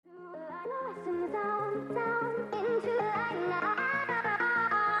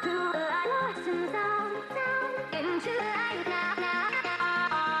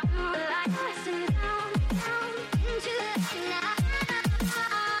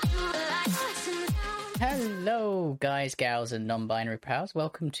Hello, guys, gals, and non-binary pals.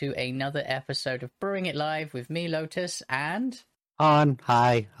 Welcome to another episode of Brewing It Live with me, Lotus, and... On.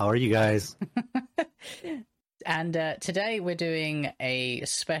 Hi, how are you guys? And today we're doing a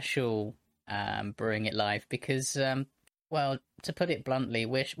special Brewing It Live because, well, to put it bluntly,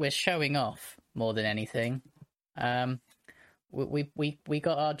 we're showing off more than anything. We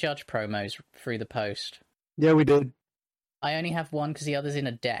got our judge promos through the post. Yeah, we did. I only have one because the other's in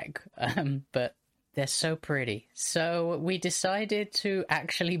a deck, but they're so pretty. So we decided to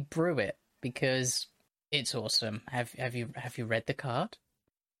actually brew it because it's awesome. Have you read the card?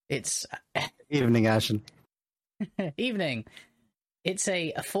 It's Evening, Ashen. Evening. It's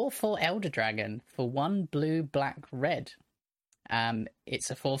a 4/4 Elder Dragon for 1 blue, black, red.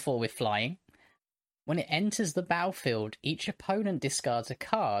 It's a 4/4 with flying. When it enters the battlefield, each opponent discards a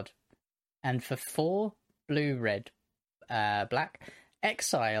card, and for 4 blue, red, black,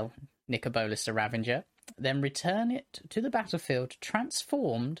 exile Nicobolus the Ravager, then return it to the battlefield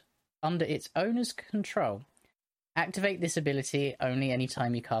transformed under its owner's control. Activate this ability only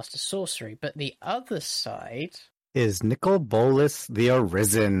anytime you cast a sorcery. But the other side is Nicobolus the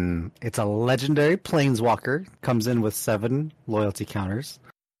Arisen. It's a legendary planeswalker, comes in with 7 loyalty counters.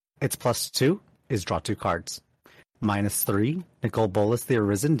 Its +2 is draw 2 cards. -3, Nicobolus the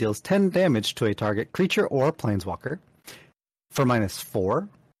Arisen deals 10 damage to a target creature or planeswalker. For -4,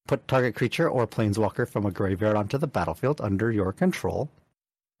 put target creature or planeswalker from a graveyard onto the battlefield under your control.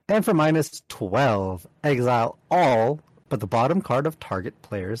 And for -12, exile all but the bottom card of target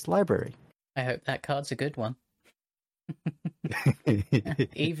player's library. I hope that card's a good one.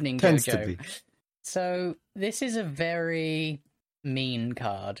 Evening, Tends Jojo. to be. So this is a very mean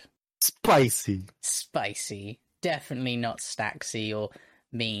card. Spicy. Spicy. Definitely not stacksy or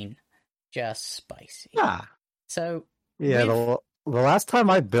mean. Just spicy. Yeah. So Yeah, the last time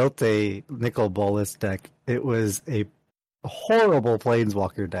I built a Nicobolus deck, it was a horrible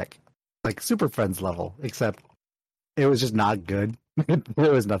Planeswalker deck. Like Super Friends level, except it was just not good.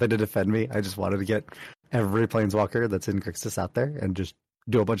 There was nothing to defend me. I just wanted to get every Planeswalker that's in Grixis out there and just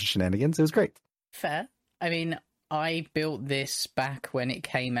do a bunch of shenanigans. It was great. fair. I mean, I built this back when it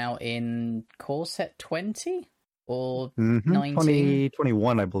came out in Core Set 20 or 19?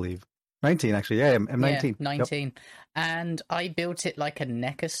 2021, I believe. 19, actually. Yeah, I'm 19. Yeah, 19. Yep. And I built it like a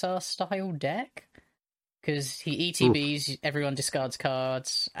Nekasar style deck. Because he ETBs, everyone discards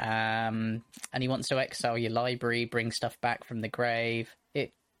cards, and he wants to exile your library, bring stuff back from the grave.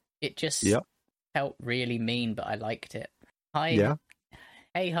 It just felt really mean, but I liked it. Hi. Yeah.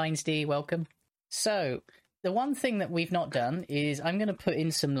 Hey, Heinz D, welcome. So, the one thing that we've not done is I'm going to put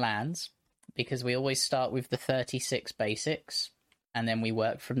in some lands, because we always start with the 36 basics, and then we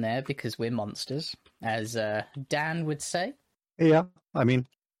work from there because we're monsters, as Dan would say. Yeah, I mean,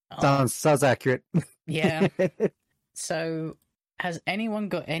 sounds accurate. Yeah. So, has anyone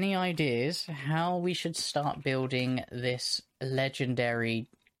got any ideas how we should start building this legendary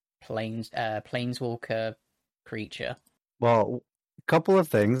planeswalker creature? Well, a couple of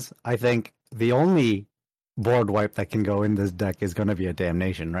things. I think the only board wipe that can go in this deck is going to be a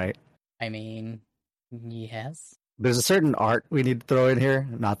Damnation, right? I mean, yes. There's a certain art we need to throw in here.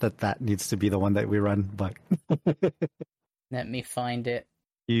 Not that needs to be the one that we run, but... Let me find it.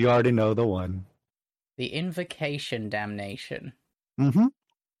 You already know the one. The Invocation Damnation. Mm-hmm.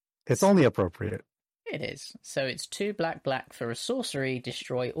 It's only appropriate. It is. So it's 2 black for a sorcery.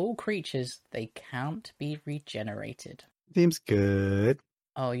 Destroy all creatures. They can't be regenerated. Seems good.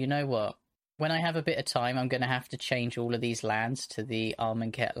 Oh, you know what? When I have a bit of time, I'm going to have to change all of these lands to the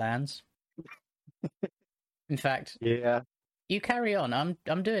Armenket lands. In fact, yeah. You carry on.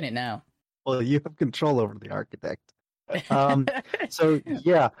 I'm doing it now. Well, you have control over the architect. So,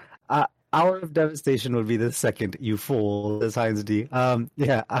 yeah. Hour of Devastation would be the second, you fool, as Heinz D.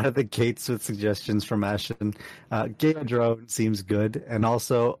 Yeah, out of the gates with suggestions from Ashen. Gaia Drone seems good, and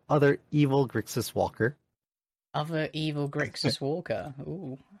also other evil Grixis Walker. Other evil Grixis Walker.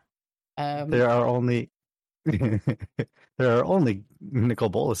 Ooh. There are only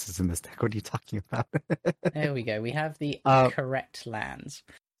Nicoboluses in this deck. What are you talking about? There we go. We have the correct lands.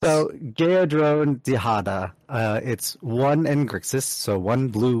 So, Gaia Drone Dihada. It's 1 in Grixis, so 1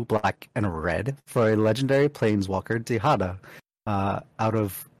 blue, black, and red for a legendary Planeswalker Dihada out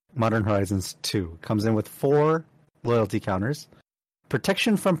of Modern Horizons 2. Comes in with 4 loyalty counters.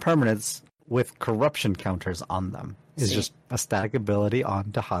 Protection from permanents with corruption counters on them is just a static ability on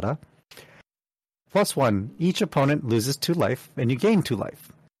Dihada. +1. Each opponent loses 2 life, and you gain 2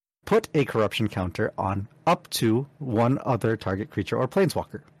 life. Put a corruption counter on up to one other target creature or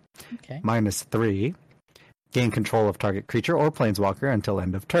planeswalker. Okay. -3. Gain control of target creature or planeswalker until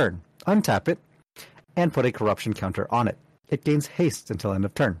end of turn. Untap it, and put a corruption counter on it. It gains haste until end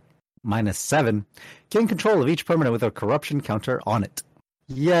of turn. -7. Gain control of each permanent with a corruption counter on it.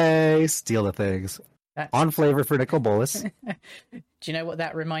 Yay! Steal the things. That's... On flavor for Nicol Bolas. Do you know what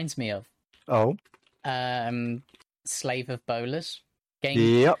that reminds me of? Oh. Slave of Bolas. Gain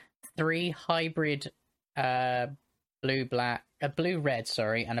Yep. 3 hybrid blue-red,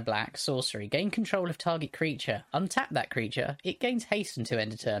 and a black sorcery. Gain control of target creature. Untap that creature. It gains haste until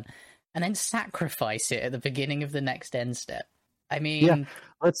end of turn. And then sacrifice it at the beginning of the next end step. I mean... Yeah,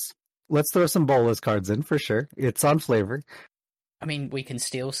 let's throw some Bolas cards in for sure. It's on flavor. I mean, we can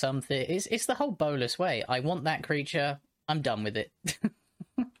steal something. It's the whole Bolas way. I want that creature. I'm done with it.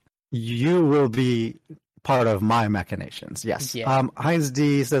 You will be part of my machinations. Yes. Yeah. Heinz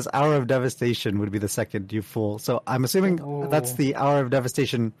D says Hour of Devastation would be the second, you fool. So I'm assuming that's the Hour of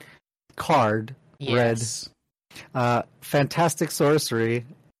Devastation card. Yes. Red. Fantastic sorcery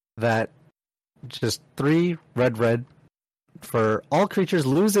that just 3 red for all creatures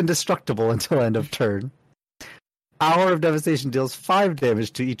lose indestructible until end of turn. Hour of Devastation deals 5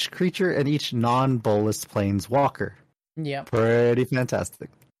 damage to each creature and each non-Bolas planeswalker. Yep. Pretty fantastic.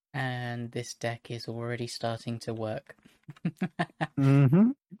 And this deck is already starting to work.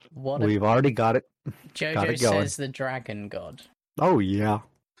 Mm-hmm. We've already got it. Jojo says the Dragon God. Oh, yeah.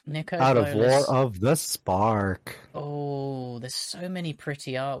 Nicol Out of Bolas. War of the Spark. Oh, there's so many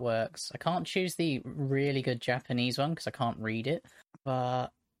pretty artworks. I can't choose the really good Japanese one because I can't read it. But,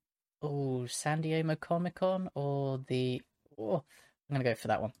 San Diego Comic Con or the... Oh, I'm going to go for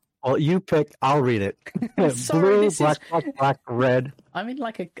that one. Well, you pick. I'll read it. Sorry, Blue, black, red. I'm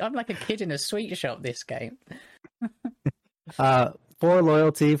like a kid in a sweet shop this game. 4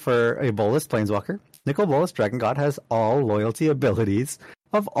 loyalty for a Bolas Planeswalker. Nicol Bolas Dragon God has all loyalty abilities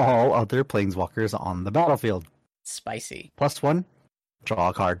of all other Planeswalkers on the battlefield. Spicy. +1, draw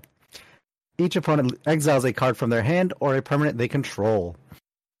a card. Each opponent exiles a card from their hand or a permanent they control.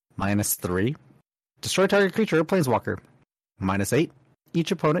 -3, destroy target creature or Planeswalker. -8,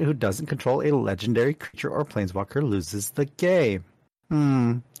 each opponent who doesn't control a legendary creature or planeswalker loses the game.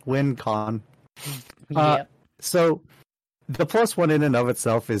 Win con. Yep. So the +1 in and of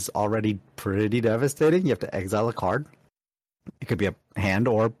itself is already pretty devastating. You have to exile a card. It could be a hand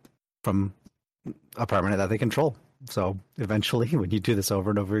or from a permanent that they control. So eventually, when you do this over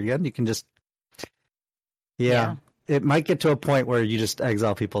and over again, you can just... Yeah. It might get to a point where you just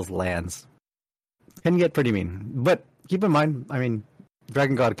exile people's lands. Can get pretty mean. But keep in mind, I mean,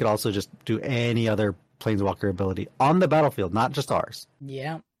 Dragon God could also just do any other Planeswalker ability on the battlefield, not just ours.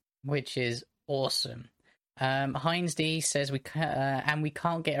 Yeah, which is awesome. Heinz D says we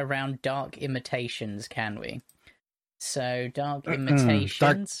can't get around Dark Imitations, can we? So Dark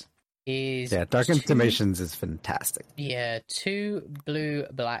Imitations is... Yeah, Dark Imitations is fantastic. Yeah, 2 blue,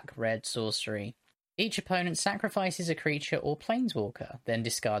 black, red sorcery. Each opponent sacrifices a creature or planeswalker, then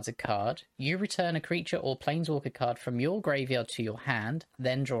discards a card. You return a creature or planeswalker card from your graveyard to your hand,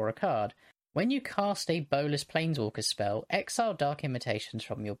 then draw a card. When you cast a Bolas planeswalker spell, exile Dark Imitations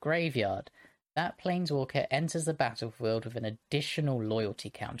from your graveyard. That planeswalker enters the battlefield with an additional loyalty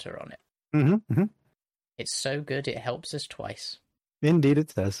counter on it. Mm-hmm. It's so good, it helps us twice. Indeed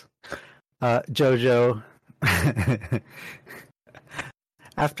it does. Jojo...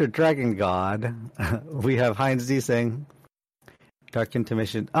 After Dragon God, we have Heinz D saying, Dark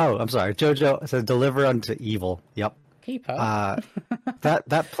Intimation. Oh, I'm sorry. Jojo says, deliver unto evil. Yep. Keep up.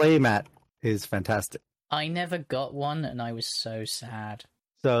 That play mat is fantastic. I never got one, and I was so sad.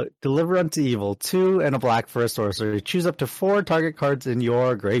 So, deliver unto evil, 2 and a black for a sorcery. Choose up to 4 target cards in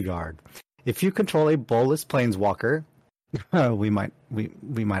your graveyard. If you control a Bolas Planeswalker, we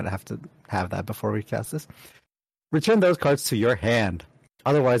might have to have that before we cast this. Return those cards to your hand.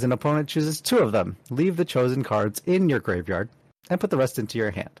 Otherwise, an opponent chooses 2 of them. Leave the chosen cards in your graveyard and put the rest into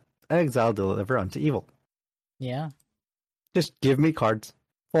your hand. Exile, deliver unto evil. Yeah. Just give me cards.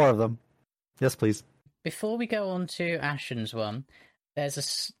 4 of them. Yes, please. Before we go on to Ashen's one,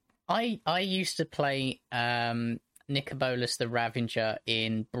 there's I used to play Nicol Bolas the Ravager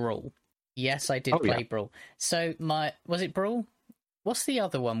in Brawl. Yes, I did play Brawl. So was it Brawl? What's the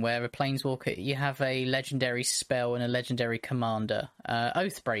other one where a planeswalker, you have a legendary spell and a legendary commander?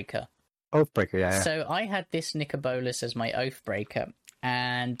 Oathbreaker. Oathbreaker, yeah. So I had this Nicol Bolas as my Oathbreaker,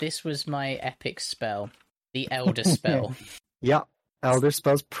 and this was my epic spell, the Elder spell. Yeah, Elder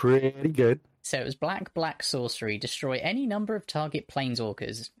spell's pretty good. So it was black sorcery. Destroy any number of target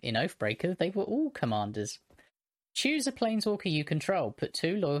planeswalkers. In Oathbreaker, they were all commanders. Choose a planeswalker you control. Put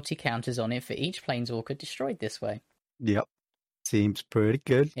 2 loyalty counters on it for each planeswalker destroyed this way. Yep. Seems pretty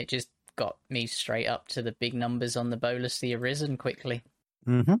good. It just got me straight up to the big numbers on the Bolas the Arisen quickly.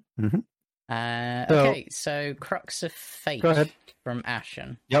 Mm-hmm. Mm-hmm. Okay, so Crux of Fate from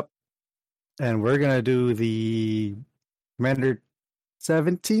Ashen. Yep. And we're going to do the Commander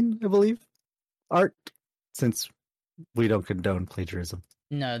 17, I believe, art, since we don't condone plagiarism.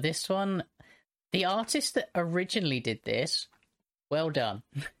 No, this one, the artist that originally did this, well done.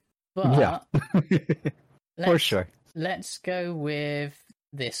 But yeah, for sure. Let's go with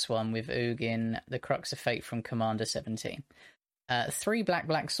this one with Ugin, the Crux of Fate from Commander 17. 3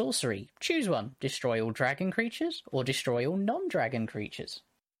 black sorcery. Choose one. Destroy all dragon creatures or destroy all non-dragon creatures.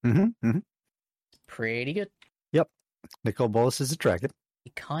 Mm-hmm. Mm-hmm. Pretty good. Yep. Nicol Bolas is a dragon.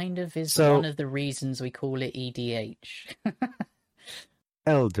 It kind of is one of the reasons we call it EDH.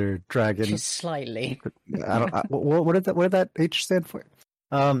 Elder Dragon. Just slightly. What did that H stand for?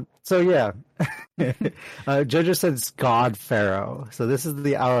 So yeah. Jojo says God Pharaoh. So this is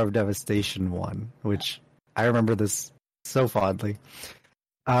the Hour of Devastation one, which I remember this so fondly.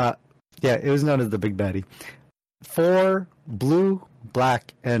 Yeah, it was known as the Big Baddie. 4 blue,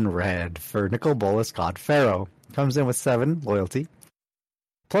 black, and red for Nicol Bolas God Pharaoh. Comes in with 7 loyalty.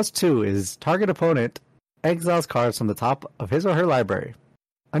 +2 is target opponent exiles cards from the top of his or her library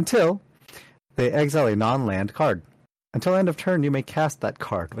until they exile a non-land card. Until end of turn, you may cast that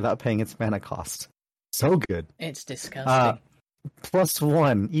card without paying its mana cost. So good. It's disgusting.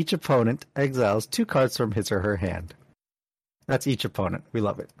 +1, each opponent exiles 2 cards from his or her hand. That's each opponent. We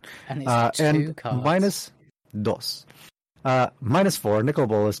love it. And it's 2 cards. -2. -4, Nicol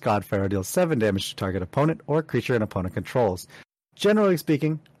Bolas God Pharaoh deals 7 damage to target opponent or creature an opponent controls. Generally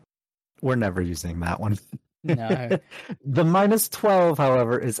speaking, we're never using that one. No. The -12,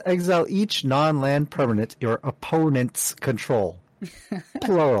 however, is exile each non-land permanent your opponent's control.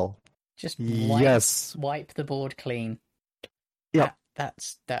 Plural. Just wipe the board clean. Yep.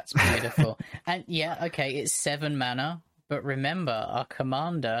 That's beautiful. And yeah, okay, it's 7 mana, but remember, our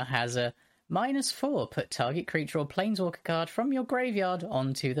commander has a -4. Put target creature or planeswalker card from your graveyard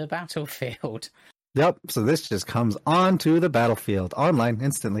onto the battlefield. Yep, so this just comes onto the battlefield online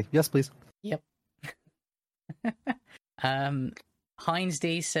instantly. Yes, please. Yep. Heinz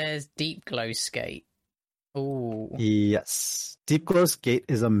D says Deep Glow Skate. Ooh. Yes. Deep Glow Skate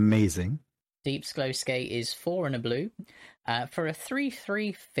is amazing. Deep Glow Skate is 4 and a blue for a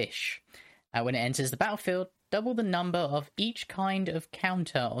 3/3 fish. When it enters the battlefield, double the number of each kind of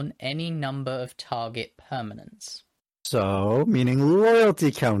counter on any number of target permanents. So, meaning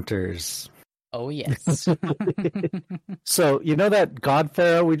loyalty counters. Oh, yes. So, you know that God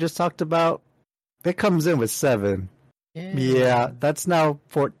Pharaoh we just talked about? It comes in with 7. Yeah, that's now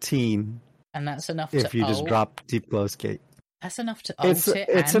 14. And that's enough if you just drop Deep Glow Skate. That's enough to ult it's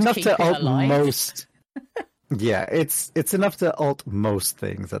and enough keep to it ult alive. most. Yeah, it's enough to ult most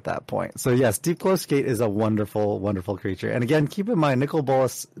things at that point. So yes, Deep Glow Skate is a wonderful, wonderful creature. And again, keep in mind, Nicol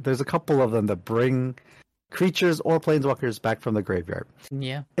Bolas, there's a couple of them that bring creatures or planeswalkers back from the graveyard.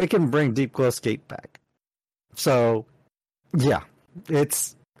 Yeah. It can bring Deep Glow Skate back. So, yeah,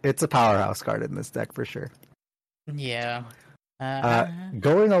 it's a powerhouse card in this deck for sure. Yeah.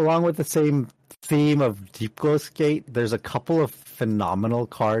 Going along with the same theme of Deep Glow Skate, there's a couple of phenomenal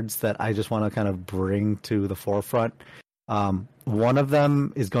cards that I just want to kind of bring to the forefront. One of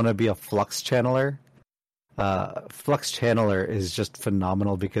them is going to be a Flux Channeler. Flux Channeler is just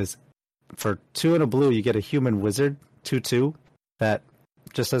phenomenal because for 2 and a blue, you get a human wizard, 2/2, that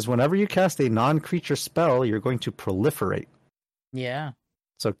just says whenever you cast a non-creature spell, you're going to proliferate. Yeah.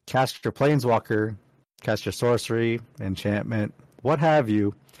 So cast your planeswalker, cast your sorcery, enchantment, what have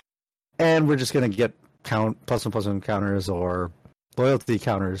you, and we're just going to get +1/+1 counters or loyalty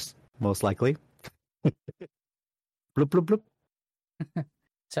counters, most likely. Bloop, bloop, bloop.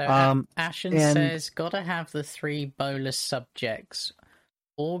 So Ashen says, gotta have the 3 Bolas subjects.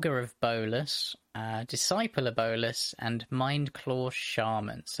 Augur of Bolas, Disciple of Bolas, and Mindclaw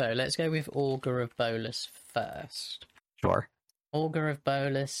Shaman. So let's go with Augur of Bolas first. Sure. Augur of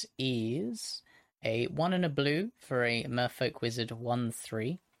Bolas is a 1 and a blue for a Merfolk Wizard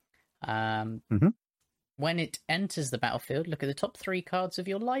 1/3. When it enters the battlefield, look at the top 3 cards of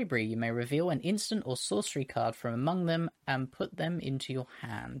your library. You may reveal an instant or sorcery card from among them and put them into your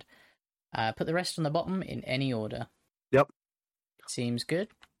hand. Put the rest on the bottom in any order. Yep. Seems good.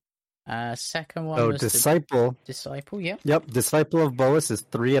 Second one was Disciple. Disciple, yeah. Yep, Disciple of Bolas is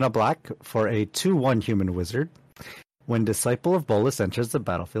 3 and a black for a 2/1 human wizard. When Disciple of Bolas enters the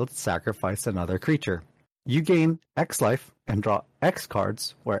battlefield, sacrifice another creature. You gain X life and draw X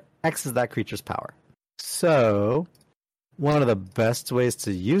cards, where X is that creature's power. So, one of the best ways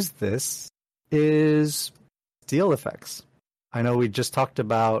to use this is steal effects. I know we just talked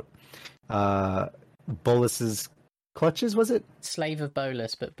about Bolas's clutches, was it? Slave of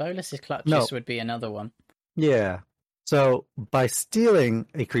Bolas, but Bolas's clutches would be another one. Yeah. So, by stealing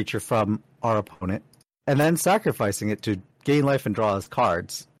a creature from our opponent, and then sacrificing it to gain life and draw his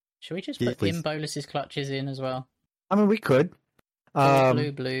cards. Should we just put in Bolas's clutches in as well? I mean, we could.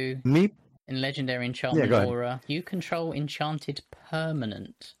 Blue. Me? In Legendary Enchantment Aura, you control Enchanted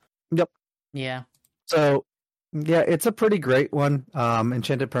Permanent. Yep. Yeah. So, yeah, it's a pretty great one.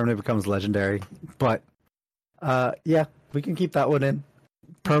 Enchanted Permanent becomes Legendary. But, yeah, we can keep that one in.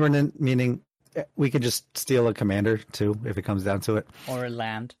 Permanent, meaning we can just steal a commander, too, if it comes down to it. Or a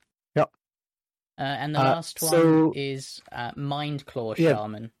land. Yep. And the last one is Mind Claw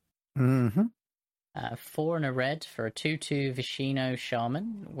Shaman. Mm-hmm. 4 and a red for a 2/2 Vishino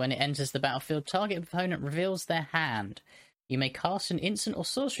Shaman. When it enters the battlefield, target opponent reveals their hand. You may cast an instant or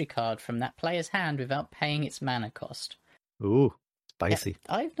sorcery card from that player's hand without paying its mana cost. Ooh, spicy.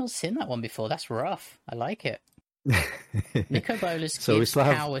 Yeah, I've not seen that one before. That's rough. I like it. Nicol Bolas gives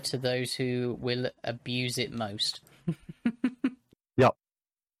power to those who will abuse it most. Yep.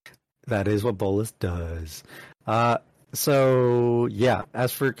 That is what Bolas does. So, yeah,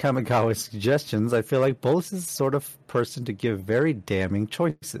 as for Kamigawa's suggestions, I feel like Bolas is the sort of person to give very damning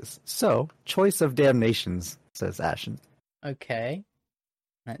choices. So, choice of damnations, says Ashen. Okay.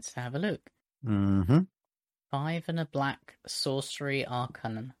 Let's have a look. Mm-hmm. 5 and a black Sorcery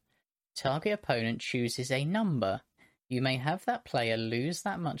Arcanon. Target opponent chooses a number. You may have that player lose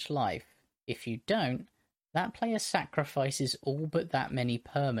that much life. If you don't, that player sacrifices all but that many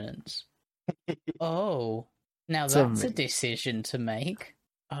permanents. Oh, now that's a decision to make.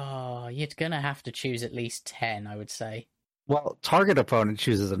 Oh, you're going to have to choose at least 10, I would say. Well, target opponent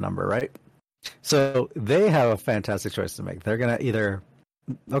chooses a number, right? So they have a fantastic choice to make. They're going to either,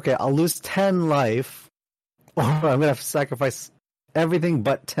 okay, I'll lose 10 life, or I'm going to have to sacrifice everything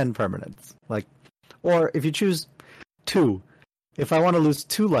but 10 permanents. Like, or if you choose 2, if I want to lose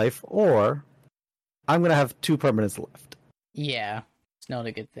 2 life, or I'm going to have 2 permanents left. Yeah, it's not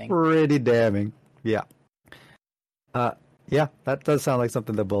a good thing. Pretty damning. Yeah. Yeah, that does sound like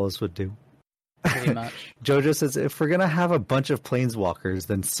something that Bolas would do. Pretty much. Jojo says, if we're going to have a bunch of planeswalkers,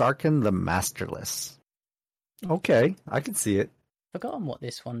 then Sarkhan the Masterless. Okay, I can see it. Forgotten what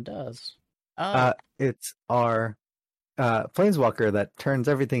this one does. It's our planeswalker that turns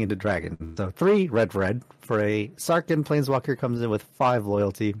everything into dragon. So 3 red for a Sarkhan planeswalker comes in with 5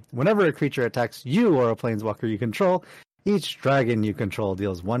 loyalty. Whenever a creature attacks you or a planeswalker you control, each dragon you control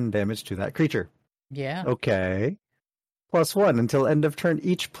deals 1 damage to that creature. Yeah. Okay. +1 until end of turn.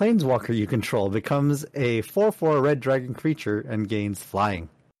 Each planeswalker you control becomes a 4/4 red dragon creature and gains flying.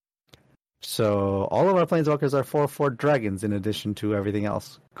 So all of our planeswalkers are 4/4 dragons in addition to everything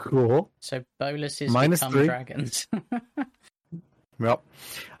else. Cool. So Bolas's become -3. dragons. Yep.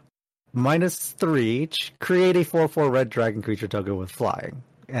 -3 each. Create a 4/4 red dragon creature token with flying,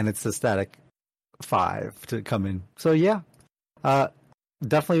 and it's a static 5 to come in. So yeah,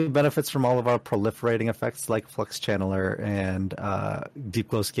 definitely benefits from all of our proliferating effects like Flux Channeler and Deep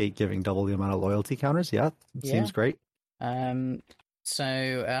Glow Skate giving double the amount of loyalty counters. Yeah, seems great.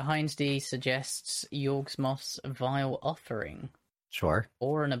 So Heinz D suggests Yawgmoth's Vile Offering. Sure.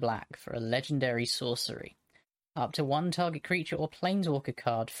 4 and a black for a legendary sorcery. Up to 1 target creature or planeswalker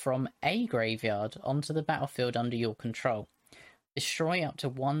card from a graveyard onto the battlefield under your control. Destroy up to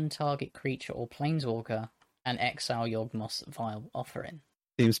 1 target creature or planeswalker and exile Yawgmoth's Vile Offering.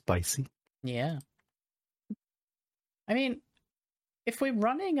 Seems spicy. Yeah. I mean, if we're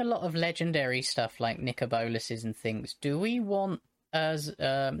running a lot of legendary stuff like Nicol Bolas's and things, do we want it's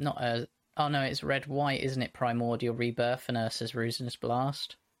red-white, isn't it? Primordial Rebirth and Ursa's Ruinous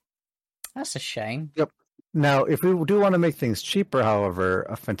Blast. That's a shame. Yep. Now, if we do want to make things cheaper, however,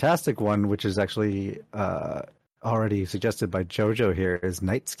 a fantastic one, which is actually already suggested by Jojo here, is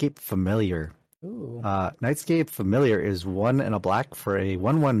Nightscape Familiar. Ooh. Nightscape Familiar is 1 and a black for a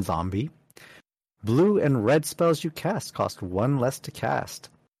 1/1 zombie. Blue and red spells you cast cost 1 less to cast.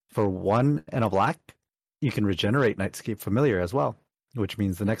 For 1 and a black, you can regenerate Nightscape Familiar as well, which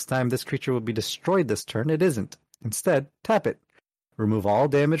means the next time this creature will be destroyed this turn, it isn't. Instead, tap it, remove all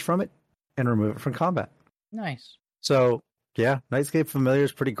damage from it, and remove it from combat. Nice. So, yeah, Nightscape Familiar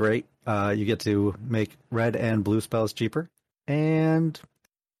is pretty great. You get to make red and blue spells cheaper, and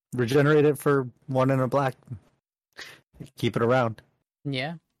regenerate it for 1 and a black. Keep it around.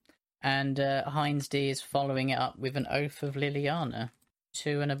 Yeah. And Heinz D is following it up with an Oath of Liliana.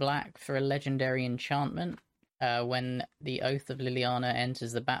 2 and a black for a legendary enchantment. When the Oath of Liliana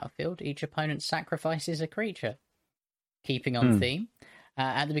enters the battlefield, each opponent sacrifices a creature. Keeping on theme.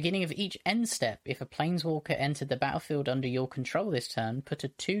 At the beginning of each end step, if a planeswalker entered the battlefield under your control this turn, put a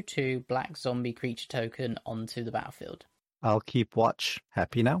 2/2 black zombie creature token onto the battlefield. I'll keep watch.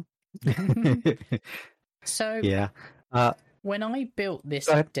 Happy now? So, yeah. When I built this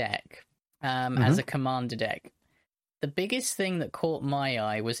deck as a commander deck, the biggest thing that caught my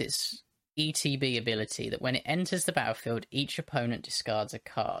eye was its ETB ability, that when it enters the battlefield, each opponent discards a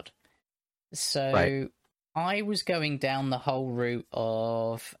card. So I was going down the whole route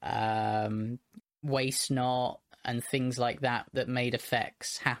of Waste Not and things like that made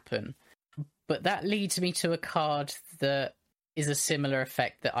effects happen. But that leads me to a card that is a similar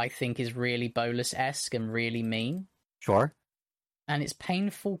effect that I think is really Bolas-esque and really mean. Sure. And it's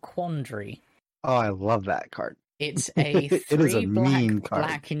Painful Quandary. Oh, I love that card. It's a 3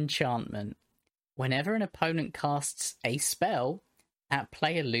 black enchantment. Whenever an opponent casts a spell, that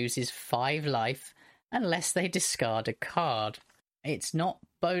player loses 5 life unless they discard a card. It's not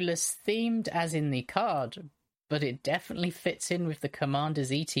Bolas themed as in the card, but it definitely fits in with the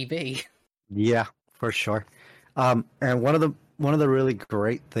commander's ETB. Yeah, for sure. And one of the really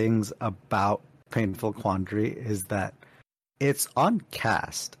great things about Painful Quandary is that it's on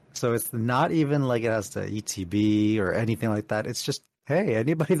cast. So it's not even like it has to ETB or anything like that. It's just, hey,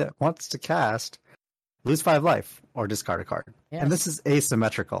 anybody that wants to cast, lose 5 life or discard a card. Yes. And this is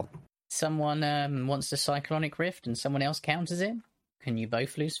asymmetrical. Someone wants to Cyclonic Rift and someone else counters it. Can you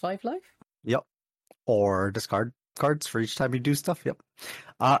both lose 5 life? Yep. Or discard cards for each time you do stuff. Yep.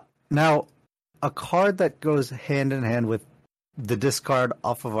 Now, a card that goes hand in hand with the discard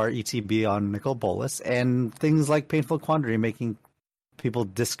off of our ETB on Nicol Bolas and things like Painful Quandary making people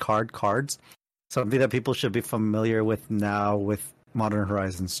discard cards, something that people should be familiar with now with Modern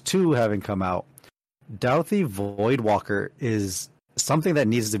Horizons 2 having come out. Dauthi Voidwalker is something that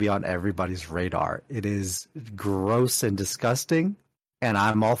needs to be on everybody's radar. It is gross and disgusting, and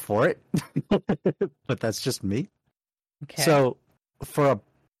I'm all for it. But that's just me. Okay. So for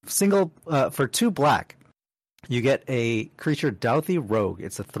for 2 black, you get a creature Dauthi Rogue.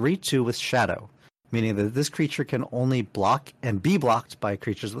 It's a 3/2 with Shadow, meaning that this creature can only block and be blocked by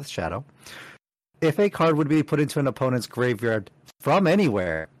creatures with Shadow. If a card would be put into an opponent's graveyard from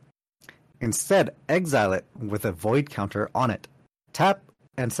anywhere, instead exile it with a void counter on it. Tap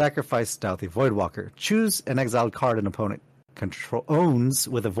and sacrifice Dauthi Voidwalker. Choose an exiled card an opponent owns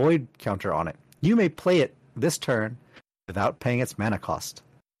with a void counter on it. You may play it this turn without paying its mana cost.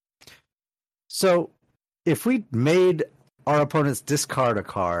 So, if we made our opponents discard a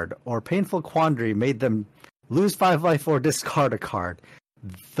card, or Painful Quandary made them lose 5 life or discard a card,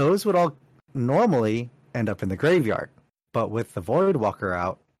 those would all normally end up in the graveyard. But with the Voidwalker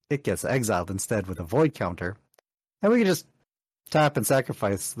out, it gets exiled instead with a void counter. And we can just tap and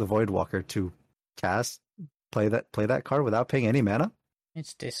sacrifice the Voidwalker to cast, play that card without paying any mana.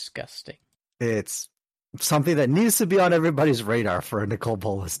 It's disgusting. It's something that needs to be on everybody's radar for a Nicol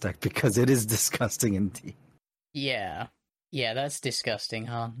Bolas deck, because it is disgusting indeed. Yeah, that's disgusting,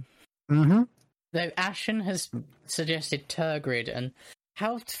 huh? Mm-hmm. Though Ashen has suggested Tergrid, and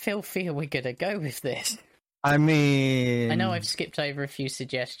how filthy are we going to go with this? I mean, I know I've skipped over a few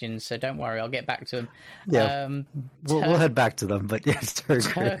suggestions, so don't worry, I'll get back to them. Yeah, we'll head back to them, but yes,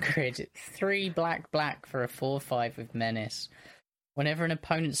 Tergrid. 3 black for a 4/5 with Menace. Whenever an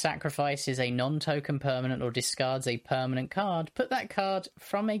opponent sacrifices a non-token permanent or discards a permanent card, put that card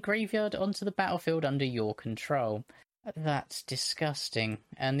from a graveyard onto the battlefield under your control. That's disgusting.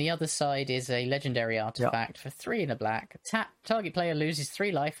 And the other side is a legendary artifact for 3 and a black. Tap. Target player loses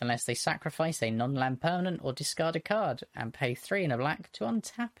 3 life unless they sacrifice a non-land permanent or discard a card, and pay 3 and a black to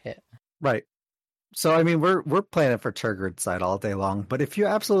untap it. Right. So, I mean, we're playing it for Tergrid's side all day long, but if you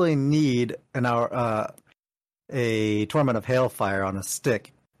absolutely need a Torment of Hailfire on a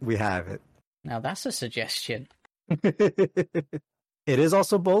stick, we have it. Now that's a suggestion. It is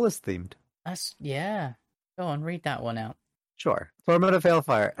also Bolas themed. Yeah. Go on, read that one out. Sure. Torment of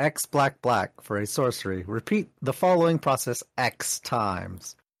Hailfire, X black for a sorcery. Repeat the following process X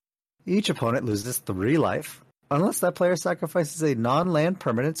times. Each opponent loses 3 life, unless that player sacrifices a non-land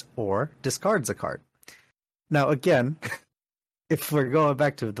permanent or discards a card. Now again, if we're going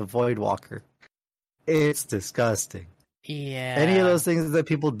back to the Voidwalker, it's disgusting. Yeah. Any of those things that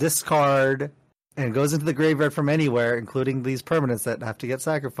people discard and goes into the graveyard from anywhere, including these permanents that have to get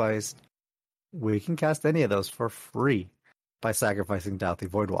sacrificed, we can cast any of those for free by sacrificing Dauthi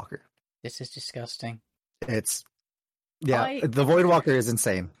Voidwalker. This is disgusting. It's Yeah, the Voidwalker is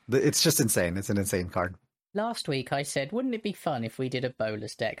insane. It's just insane. It's an insane card. Last week I said, wouldn't it be fun if we did a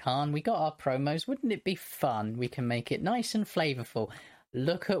Bolas deck, Han? We got our promos. Wouldn't it be fun? We can make it nice and flavorful.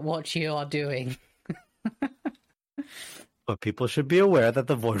 Look at what you are doing. But people should be aware that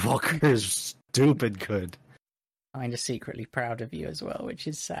the Voidwalker is stupid good. I'm just secretly proud of you as well, which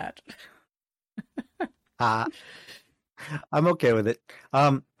is sad. I'm okay with it.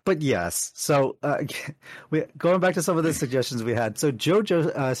 But yes, so going back to some of the suggestions we had. So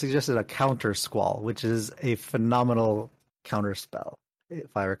Jojo suggested a Counter Squall, which is a phenomenal counter spell,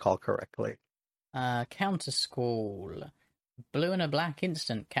 if I recall correctly. Counter Squall. Blue and a black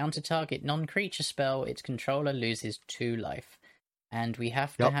instant. Counter target non-creature spell. Its controller loses 2 life. And we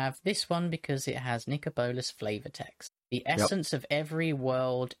have to have this one because it has Nicol Bolas flavor text. The essence of every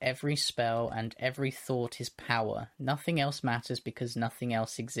world, every spell, and every thought is power. Nothing else matters because nothing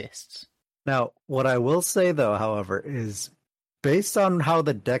else exists. Now, what I will say, though, however, is based on how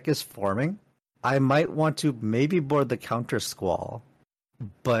the deck is forming, I might want to maybe board the Counter Squall,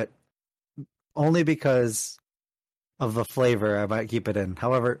 but only because of the flavor, I might keep it in.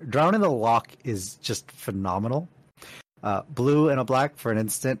 However, Drowning the Loch is just phenomenal. Blue and a black for an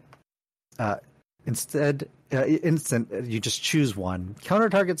instant. Instant, you just choose one. Counter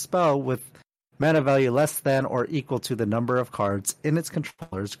target spell with mana value less than or equal to the number of cards in its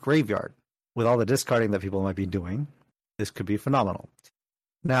controller's graveyard. With all the discarding that people might be doing, this could be phenomenal.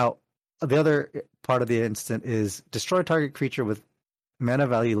 Now, the other part of the instant is destroy target creature with mana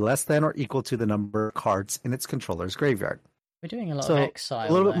value less than or equal to the number of cards in its controller's graveyard. We're doing a lot of exile.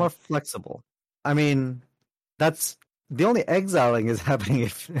 A little bit more flexible. I mean, that's the only exiling is happening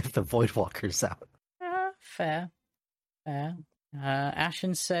if the Voidwalker's out. Fair.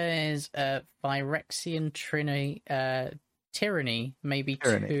 Ashen says Phyrexian Tyranny may be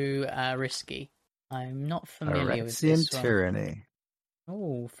too risky. I'm not familiar with this one. Tyranny.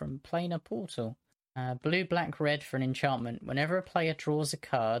 Oh, from Planar Portal. Blue, black, red for an enchantment. Whenever a player draws a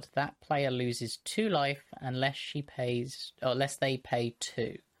card, that player loses 2 life unless they pay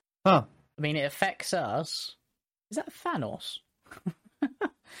 2. Huh. I mean, it affects us. Is that Thanos?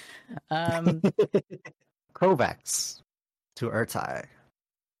 Kovacs to Urtai.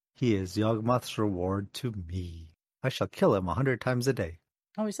 He is Yawgmoth's reward to me. I shall kill him 100 times a day.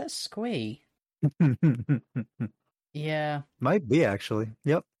 Oh, is that Squee? Yeah. Might be, actually.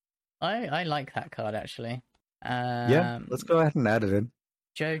 Yep. I like that card, actually. Yeah, let's go ahead and add it in.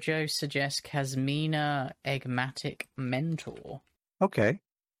 Jojo suggests Kasmina Egmatic Mentor. Okay.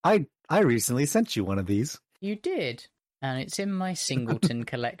 I recently sent you one of these. You did, and it's in my Singleton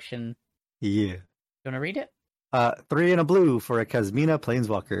collection. Yeah. You want to read it? 3 and a blue for a Kasmina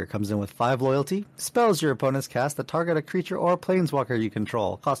Planeswalker. Comes in with 5 loyalty. Spells your opponents cast that target a creature or Planeswalker you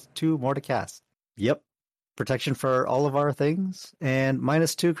control. Costs 2 more to cast. Yep. Protection for all of our things. And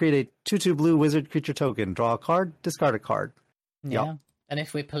 -2, create a 2/2 blue wizard creature token. Draw a card, discard a card. Yeah. Yep. And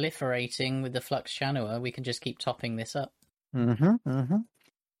if we're proliferating with the Flux Channeler, we can just keep topping this up.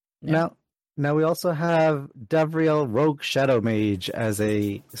 Yeah. Now we also have Davriel Rogue Shadow Mage as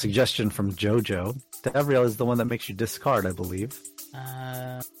a suggestion from Jojo. Davriel is the one that makes you discard, I believe.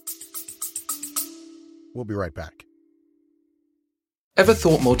 We'll be right back. Ever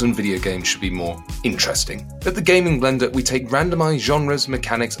thought modern video games should be more interesting? At the Gaming Blender, we take randomized genres,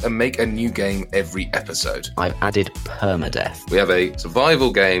 mechanics, and make a new game every episode. I've added permadeath. We have a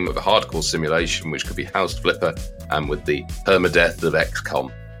survival game of a hardcore simulation, which could be House Flipper, and with the permadeath of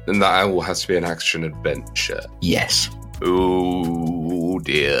XCOM. And that all has to be an action-adventure. Yes. Oh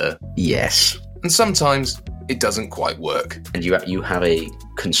dear. Yes. And sometimes it doesn't quite work. And you have a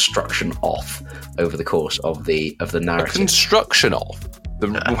construction off over the course of the narrative. A construction off.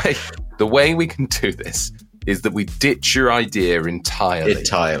 The way we can do this is that we ditch your idea entirely.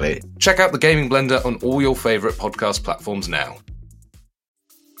 Entirely. Check out the Gaming Blender on all your favourite podcast platforms now.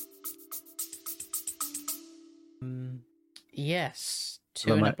 Yes.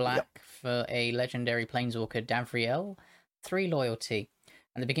 2 and a black for a legendary Planeswalker, Davriel. 3 loyalty.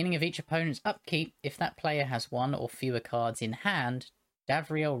 At the beginning of each opponent's upkeep, if that player has 1 or fewer cards in hand,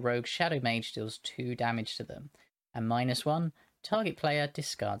 Davriel Rogue Shadow Mage deals 2 damage to them. And -1, target player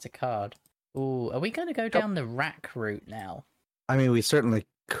discards a card. Ooh, are we going to go down the rack route now? I mean, we certainly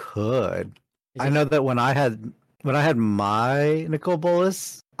could. I know that when I had my Nicol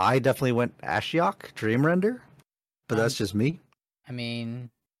Bolas, I definitely went Ashiok, Dream Render, but that's just me. I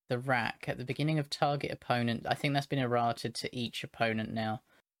mean, the rack at the beginning of target opponent, I think that's been errated to each opponent now.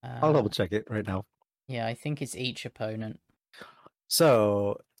 I'll double check it right now. Yeah, I think it's each opponent.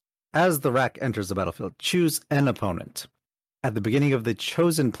 So, as the rack enters the battlefield, choose an opponent. At the beginning of the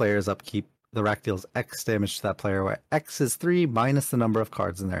chosen player's upkeep, the rack deals X damage to that player, where X is 3 minus the number of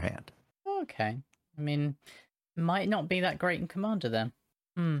cards in their hand. Okay. I mean, might not be that great in Commander then.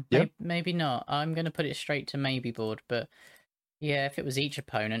 Yeah. Maybe not. I'm going to put it straight to maybe board, but yeah, if it was each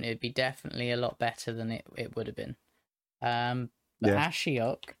opponent, it'd be definitely a lot better than it would have been. But Yeah.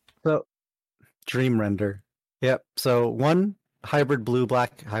 Ashiok, So, Dream Render. Yep. So, 1 hybrid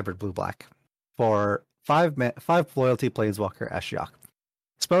blue-black for 5 loyalty Planeswalker Ashiok.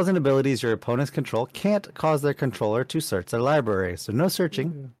 Spells and abilities your opponents control can't cause their controller to search their library, so no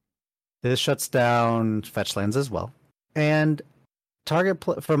searching. This shuts down fetch lands as well. And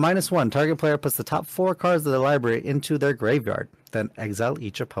for -1, target player puts the top 4 cards of their library into their graveyard, then exile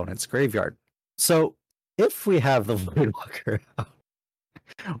each opponent's graveyard. So, if we have the Voidwalker out,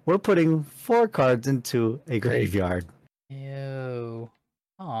 we're putting 4 cards into a graveyard. Ew.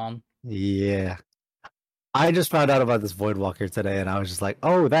 Yeah. I just found out about this Voidwalker today, and I was just like,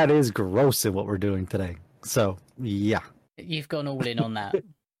 oh, that is gross in what we're doing today. So, yeah. You've gone all in on that.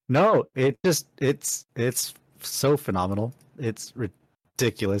 No, it's so phenomenal. It's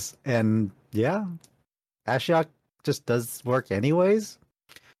ridiculous. And yeah, Ashiok just does work anyways.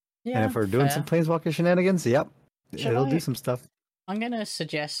 Yeah, And if we're doing some Planeswalker shenanigans, yep, it'll do some stuff. I'm gonna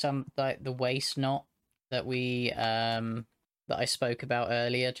suggest some like the waste knot that that I spoke about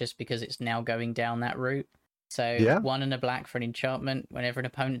earlier, just because it's now going down that route. So 1 and a black for an enchantment. Whenever an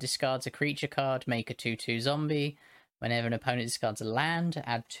opponent discards a creature card, make a 2/2 zombie. Whenever an opponent discards a land,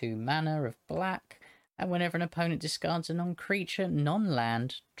 add 2 mana of black. And whenever an opponent discards a non-creature,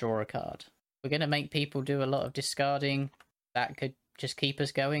 non-land, draw a card. We're going to make people do a lot of discarding. That could just keep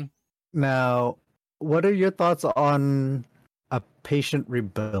us going. Now, what are your thoughts on a patient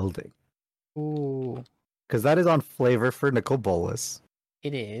rebuilding? Ooh. Because that is on flavor for Nicol Bolas.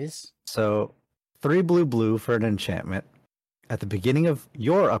 It is. So, 3 blue for an enchantment. At the beginning of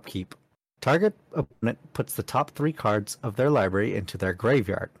your upkeep, target opponent puts the top 3 cards of their library into their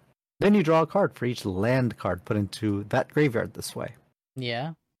graveyard. Then you draw a card for each land card put into that graveyard this way.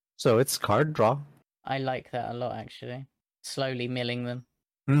 Yeah. So it's card draw. I like that a lot, actually. Slowly milling them.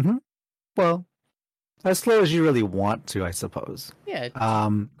 Mm-hmm. Well, as slow as you really want to, I suppose. Yeah,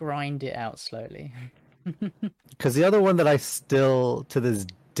 grind it out slowly. Because the other one that I still, to this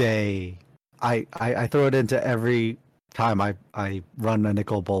day, I throw it into every time I run a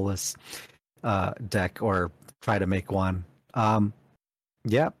Nicol Bolas deck or try to make one.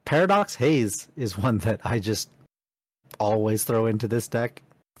 Yeah, Paradox Haze is one that I just always throw into this deck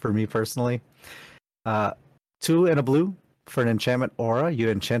for me personally. 2 and a blue for an enchantment aura. You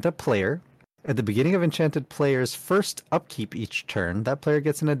enchant a player. At the beginning of enchanted player's first upkeep each turn, that player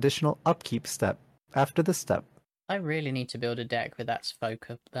gets an additional upkeep step after the step. I really need to build a deck where that's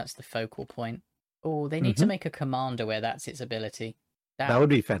the focal point. Oh, they need to make a commander where that's its ability. That would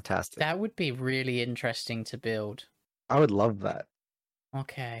be fantastic. That would be really interesting to build. I would love that.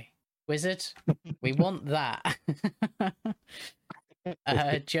 Okay. Wizard, we want that.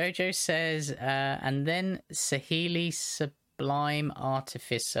 Jojo says, and then Saheeli Sublime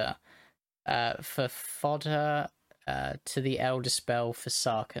Artificer for fodder to the Elder Spell for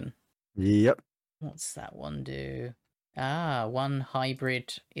Sarkhan. Yep. What's that one do? 1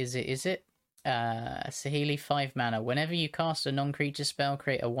 hybrid. Is it? Saheeli 5 mana. Whenever you cast a non-creature spell,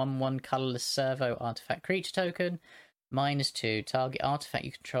 create a 1/1 colorless servo artifact creature token. -2. Target artifact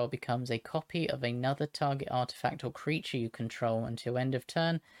you control becomes a copy of another target artifact or creature you control until end of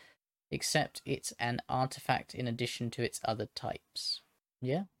turn, except it's an artifact in addition to its other types.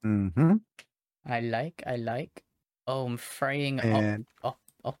 Yeah. Mm-hmm. I like. Oh, I'm fraying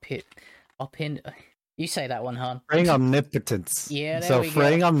up in. You say that one, Han. Fraying Omnipotence. Yeah, there so we go.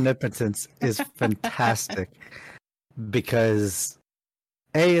 Fraying Omnipotence is fantastic because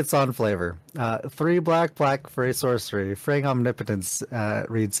it's on flavor. 3 black for a sorcery. Fraying Omnipotence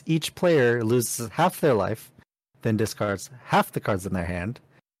reads each player loses half their life, then discards half the cards in their hand,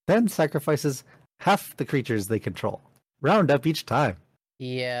 then sacrifices half the creatures they control. Round up each time.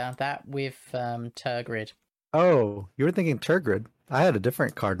 Yeah, that with Tergrid. Oh, you were thinking Tergrid. I had a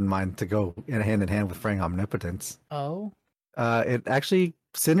different card in mind to go hand in hand with Fraying Omnipotence. Oh? It actually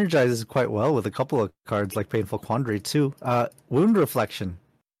synergizes quite well with a couple of cards like Painful Quandary too. Wound Reflection.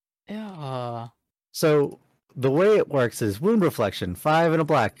 Yeah. So the way it works is Wound Reflection, 5 and a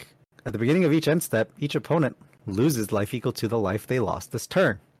black. At the beginning of each end step, each opponent loses life equal to the life they lost this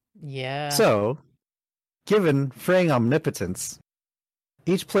turn. Yeah. So, given Fraying Omnipotence,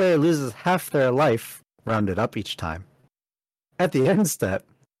 each player loses half their life, rounded up each time. At the end step,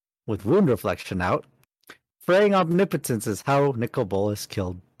 with Wound Reflection out, Fraying Omnipotence is how Nicol Bolas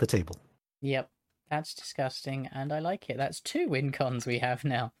killed the table. Yep. That's disgusting, and I like it. That's 2 win cons we have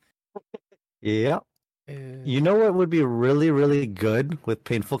now. Yeah. Ooh. You know what would be really, really good with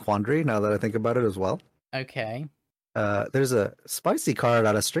Painful Quandary, now that I think about it as well? Okay. There's a spicy card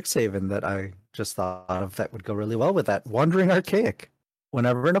out of Strixhaven that I just thought of that would go really well with that. Wandering Archaic.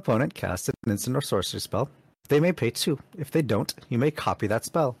 Whenever an opponent casts an instant or sorcery spell, they may pay 2. If they don't, you may copy that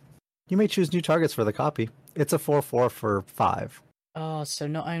spell. You may choose new targets for the copy. It's a 4/4 for 5. Oh, so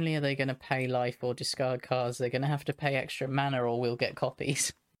not only are they going to pay life or discard cards, they're going to have to pay extra mana or we'll get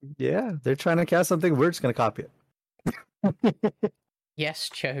copies. Yeah, they're trying to cast something. We're just going to copy it. Yes,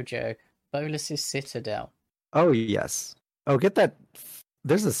 Jojo. Bolus's Citadel. Oh, yes. Oh, get that.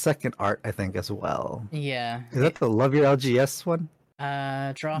 There's a second art, I think, as well. Yeah. Is that the Love Your LGS one?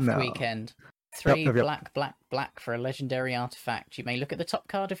 Draft No. Weekend. 3 Yep. black, black, black for a legendary artifact. You may look at the top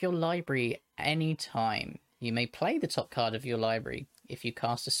card of your library anytime. You may play the top card of your library. If you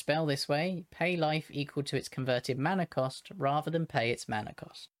cast a spell this way, pay life equal to its converted mana cost rather than pay its mana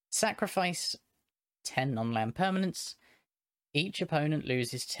cost. Sacrifice 10 non-land permanents. Each opponent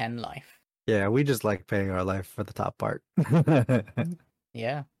loses 10 life. Yeah, we just like paying our life for the top part.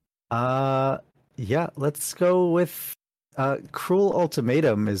 Yeah. Yeah, let's go with Cruel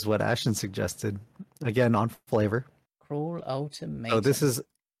Ultimatum is what Ashton suggested. Again, on flavor. Cruel Ultimatum. So this is,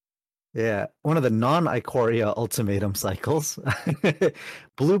 yeah, one of the non-Ikoria ultimatum cycles.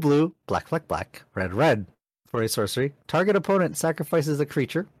 Blue, blue, black, black, black, red, red. For a sorcery, target opponent sacrifices a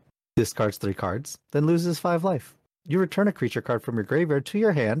creature, discards 3 cards, then loses 5 life. You return a creature card from your graveyard to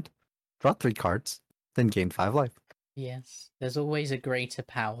your hand, draw 3 cards, then gain 5 life. Yes, there's always a greater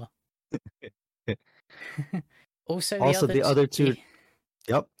power. Also, The other two.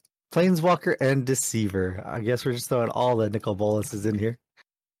 Yep. Planeswalker and Deceiver. I guess we're just throwing all the Nicol Bolas's in here.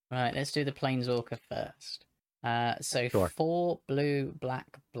 Right, let's do the Planeswalker first. So Sure. 4 blue,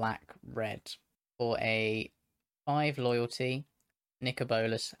 black, black, red for a 5 loyalty. Nicol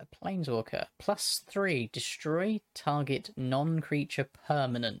Bolas, a Planeswalker. +3, destroy target non-creature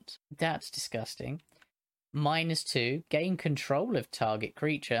permanent. That's disgusting. -2, gain control of target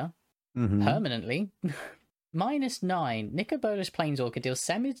creature Mhm. permanently. -9, Nicol Bolas Planeswalker deals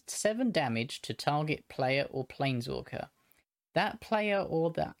 7 damage to target player or Planeswalker. That player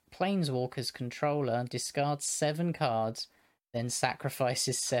or that Planeswalker's controller discards 7 cards, then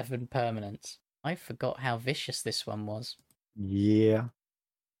sacrifices 7 permanents. I forgot how vicious this one was. Yeah.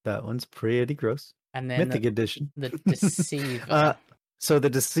 That one's pretty gross. And then Mythic Edition. the Deceiver. So the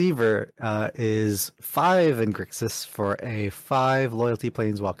Deceiver is 5 in Grixis for a 5 loyalty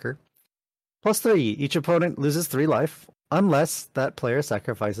Planeswalker. +3, each opponent loses 3 life, unless that player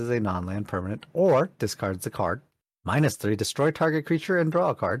sacrifices a non-land permanent or discards a card. -3, destroy target creature and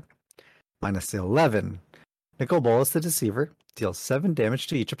draw a card. -11, Nicol Bolas the Deceiver deals 7 damage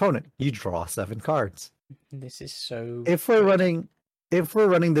to each opponent. You draw 7 cards. This is so. If we're running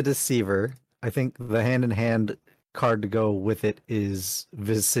the Deceiver, I think the hand-in-hand card to go with it is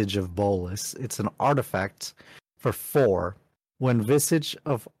Visage of Bolas. It's an artifact for 4. When Visage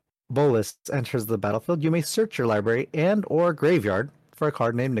of Bolas enters the battlefield, you may search your library and or graveyard for a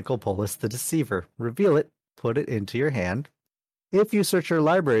card named Nicol Bolas the Deceiver. Reveal it, put it into your hand. If you search your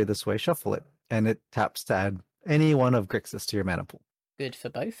library this way, shuffle it, and it taps to add any one of Grixis to your mana pool. Good for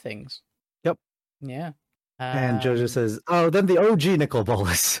both things. Yep. Yeah. And Jojo says, oh, then the OG Nicol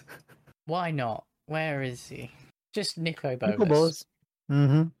Bolas. Why not? Where is he? Just Nicol Bolas. Nicol Bolas.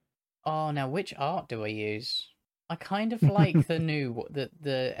 Mm-hmm. Oh, now which art do I use? I kind of like the new,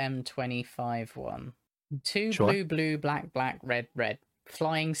 the M25 one. 2 Sure. blue, blue, black, black, red, red.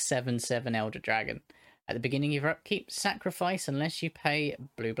 Flying 7/7 Elder Dragon. At the beginning of your upkeep, sacrifice unless you pay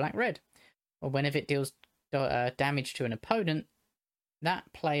blue, black, red. Or whenever it deals damage to an opponent,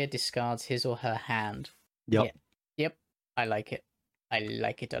 that player discards his or her hand. Yep. Yep. I like it. I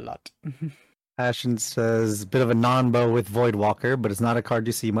like it a lot. Ashen says, bit of a non-bow with Voidwalker, but it's not a card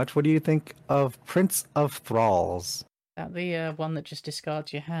you see much. What do you think of Prince of Thralls? That the one that just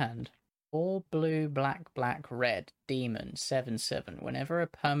discards your hand. 4 blue, black, black, red, demon, 7/7. Whenever a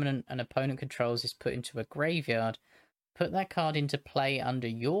permanent an opponent controls is put into a graveyard, put that card into play under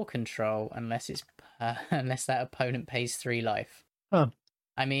your control unless it's unless that opponent pays 3 life. Huh.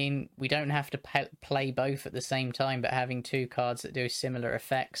 I mean, we don't have to play both at the same time, but having 2 cards that do similar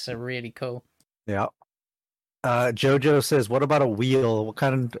effects are really cool. Yeah. Jojo says, what about a wheel? What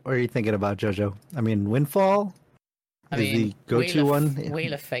kind are you thinking about, Jojo? I mean, Windfall? I Is mean, the go-to one?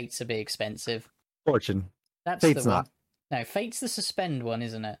 Wheel of Fate's a bit expensive. Fortune. That's Fate's the one. not. No, Fate's the suspend one,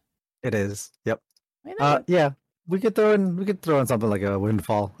 isn't it? It is. Yep. I mean, that- Yeah. We could throw in something like a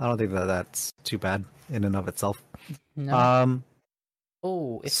Windfall. I don't think that's too bad in and of itself. no.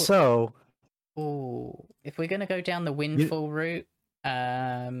 Oh, if we're gonna go down the windfall route,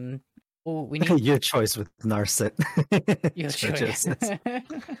 Oh, we need Your choice with Narset. your Jojo choice. says.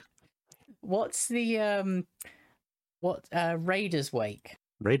 What's the Raider's Wake?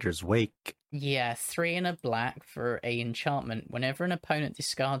 Raider's Wake. Yeah, 3 and a black for a enchantment. Whenever an opponent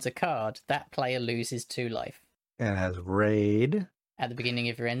discards a card, that player loses 2 life. And has Raid. At the beginning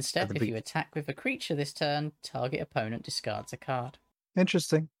of your end step, if you attack with a creature this turn, target opponent discards a card.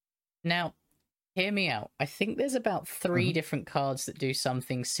 Interesting. Now, hear me out. I think there's about 3 different cards that do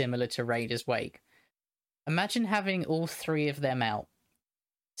something similar to Raider's Wake. Imagine having all 3 of them out.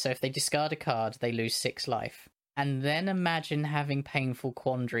 So if they discard a card, they lose 6 life. And then imagine having Painful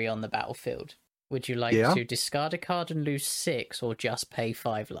Quandary on the battlefield. Would you like to discard a card and lose 6, or just pay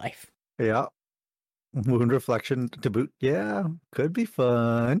 5 life? Yeah. Wound Reflection to boot. Yeah, could be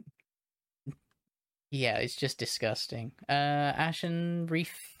fun. Yeah, it's just disgusting. Ashen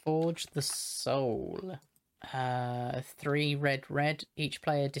Reforge the Soul. 3 red. Each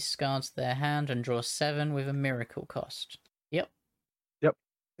player discards their hand and draws 7 with a miracle cost. Yep.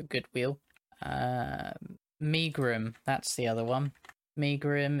 A good wheel. Megrim, that's the other one.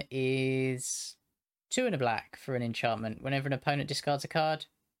 Megrim is 2 and a black for an enchantment. Whenever an opponent discards a card,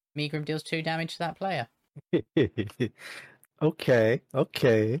 Megrim deals 2 damage to that player. Okay.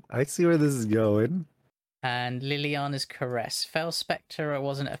 I see where this is going. And Liliana's Caress. Fel Spectre I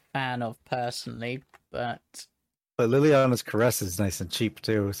wasn't a fan of personally, but Liliana's Caress is nice and cheap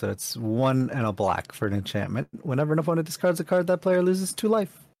too, so it's 1 and a black for an enchantment. Whenever an opponent discards a card, that player loses 2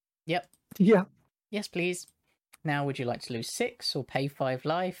 life. Yep. Yeah. Yes, please. Now, would you like to lose 6 or pay 5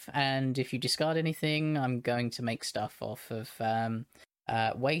 life? And if you discard anything, I'm going to make stuff off of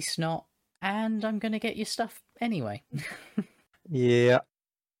Waste Not, and I'm going to get your stuff anyway. Yeah.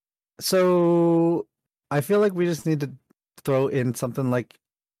 So I feel like we just need to throw in something like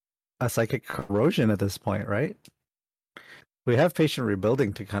a Psychic Corrosion at this point, right? We have Patient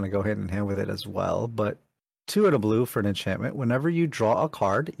Rebuilding to kind of go hand in hand with it as well, but 2 and a blue for an enchantment. Whenever you draw a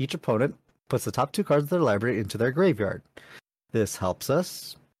card, each opponent puts the top 2 cards of their library into their graveyard. This helps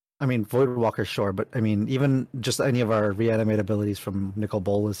us. I mean, Voidwalker, sure, but I mean, even just any of our reanimate abilities from Nicol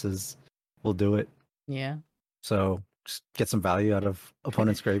Bolas's will do it. Yeah. So just get some value out of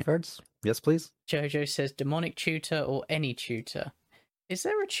opponents' graveyards. Yes, please. Jojo says Demonic Tutor or any tutor. Is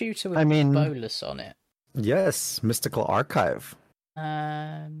there a tutor with Bolas on it? Yes, Mystical Archive.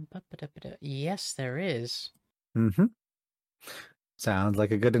 Yes, there is. Mm-hmm. Sounds like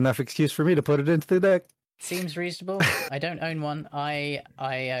a good enough excuse for me to put it into the deck. Seems reasonable. I don't own one. I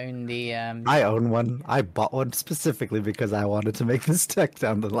own the I own one. I bought one specifically because I wanted to make this deck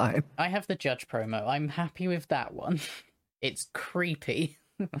down the line. I have the Judge promo. I'm happy with that one. It's creepy.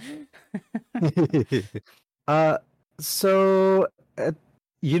 So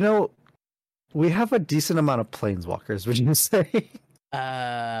we have a decent amount of planeswalkers, would you say?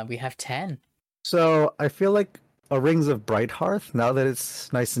 We have 10. So I feel like a Rings of Brighthearth, now that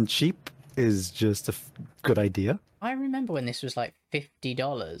it's nice and cheap, is just a good idea. I remember when this was like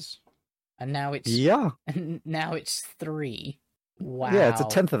 $50, and now it's now it's 3. Wow. Yeah, it's a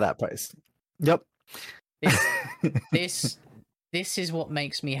 10th of that price. Yep. This is what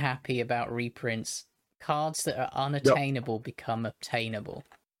makes me happy about reprints. Cards that are unattainable become obtainable.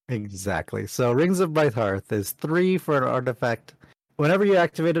 Exactly. So Rings of Brighthearth is 3 for an artifact. Whenever you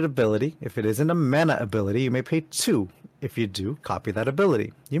activate an ability, if it isn't a mana ability, you may pay 2. If you do, copy that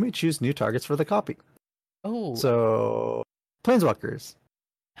ability. You may choose new targets for the copy. Oh. So, Planeswalkers.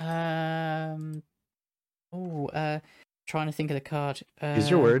 Trying to think of the card.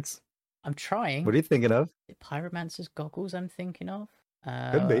 Use your words. I'm trying. What are you thinking of? Is it Pyromancer's Goggles I'm thinking of?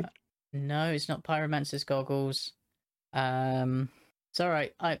 Could be. No, it's not Pyromancer's Goggles. It's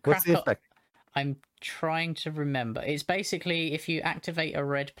alright. What's the effect? I'm trying to remember. It's basically if you activate a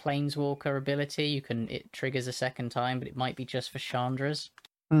red Planeswalker ability, it triggers a second time, but it might be just for Chandra's.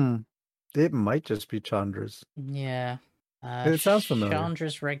 It might just be Chandra's. Yeah. It sounds familiar.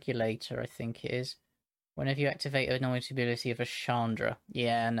 Chandra's Regulator, I think it is. Whenever you activate a noise ability of a Chandra.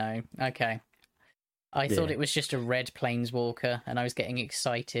 Yeah, no. Okay. I thought it was just a red Planeswalker, and I was getting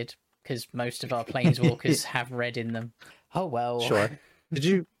excited because most of our Planeswalkers have red in them. Oh, well. Sure. Did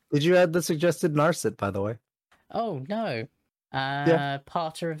you add the suggested Narset, by the way? Oh, no.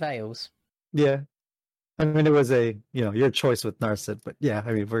 Parter of Veils. Yeah. I mean, it was your choice with Narset, but yeah,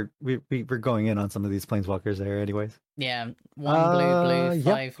 I mean, we're going in on some of these Planeswalkers there anyways. Yeah, 1 blue,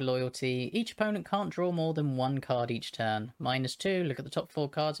 5 loyalty. Each opponent can't draw more than 1 card each turn. -2, look at the top 4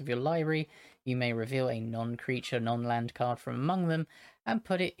 cards of your library. You may reveal a non-creature, non-land card from among them and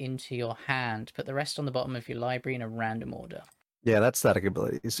put it into your hand. Put the rest on the bottom of your library in a random order. Yeah, that static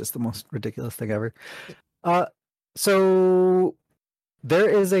ability is just the most ridiculous thing ever. So There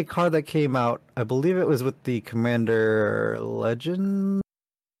is a card that came out. I believe it was with the Commander Legend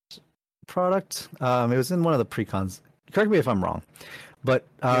product. It was in one of the precons. Correct me if I'm wrong, but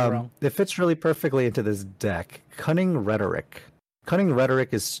You're wrong. it fits really perfectly into this deck. Cunning Rhetoric. Cunning Rhetoric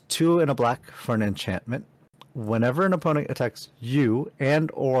is 2 and a black for an enchantment. Whenever an opponent attacks you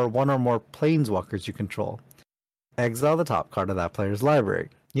and or one or more planeswalkers you control, exile the top card of that player's library.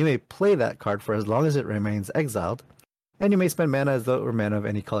 You may play that card for as long as it remains exiled, and you may spend mana as though it were mana of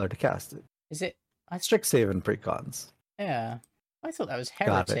any color to cast it. Is it? Strixhaven precons. Yeah. I thought that was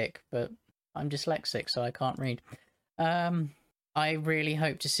Got it. Heretic, but I'm dyslexic, so I can't read. I really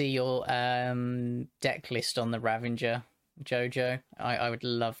hope to see your deck list on the Ravenger, Jojo. I would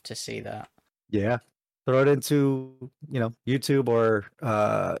love to see that. Yeah. Throw it into, YouTube or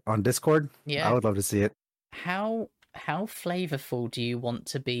on Discord. Yeah. I would love to see it. How flavorful do you want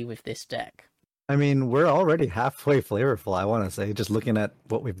to be with this deck? I mean, we're already halfway flavorful, I want to say, just looking at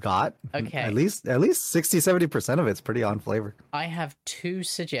what we've got. Okay. At least 60-70% of it's pretty on flavor. I have 2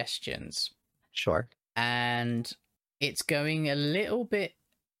 suggestions, Sure. and it's going a little bit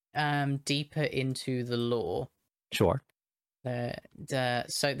deeper into the lore. Sure. So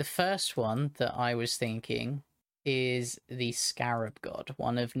the first one that I was thinking is the Scarab God,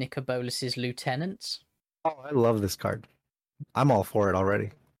 one of Nicobolas's lieutenants. Oh, I love this card. I'm all for it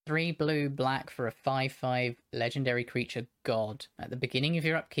already. 3 blue black for a 5/5 legendary creature god. At the beginning of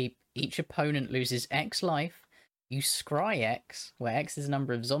your upkeep, each opponent loses X life. You scry X, where X is the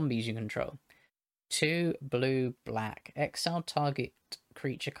number of zombies you control. 2 blue black. Exile target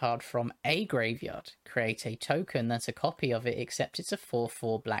creature card from a graveyard. Create a token that's a copy of it, except it's a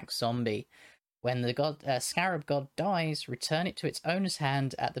 4/4 black zombie. When the Scarab God dies, return it to its owner's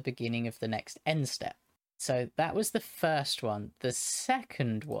hand at the beginning of the next end step. So that was the first one. The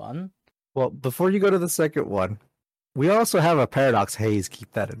second one... Well, before you go to the second one, we also have a Paradox Haze.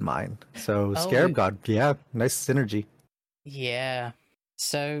 Keep that in mind. So, Scarab God, yeah, nice synergy. Yeah.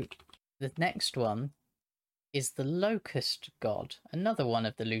 So the next one is the Locust God, another one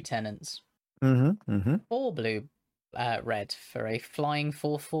of the lieutenants. 4 blue red for a flying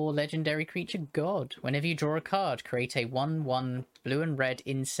 4/4 legendary creature god. Whenever you draw a card, create a 1/1 blue and red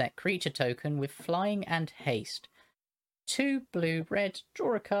insect creature token with flying and haste. 2 blue red,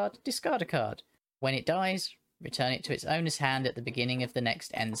 draw a card, discard a card. When it dies, return it to its owner's hand at the beginning of the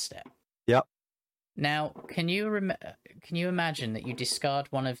next end step. Yep. Now, can you imagine that you discard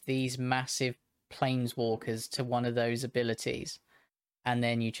one of these massive planeswalkers to one of those abilities, and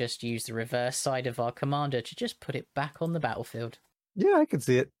then you just use the reverse side of our commander to just put it back on the battlefield? Yeah, I can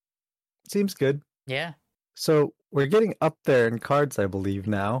see it. Seems good. Yeah. So we're getting up there in cards, I believe,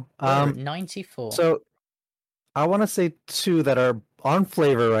 now. We're at 94. So I want to say 2 that are on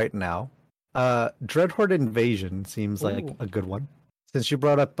flavor right now. Dreadhorde Invasion seems like Ooh. a good one. Since you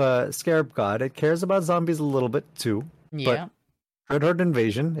brought up Scarab God, it cares about zombies a little bit too. Yeah. Dreadhorde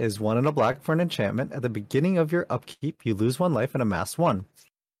Invasion is 1 and a black for an enchantment. At the beginning of your upkeep, you lose 1 life and amass 1.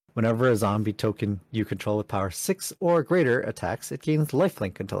 Whenever a zombie token you control with power 6 or greater attacks, it gains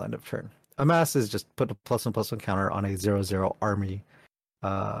lifelink until end of turn. Amass is just put a +1/+1 counter on a 0/0 army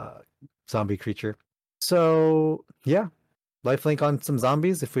zombie creature. So, yeah. Lifelink on some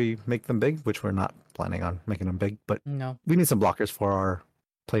zombies if we make them big, which we're not planning on making them big, but No. we need some blockers for our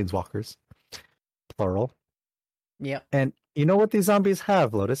planeswalkers. Plural. Yep. And you know what these zombies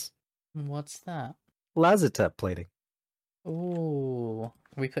have, Lotus? What's that? Lazotep plating. Ooh.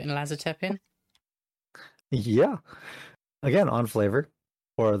 Are we putting Lazotep in? Yeah. Again, on flavor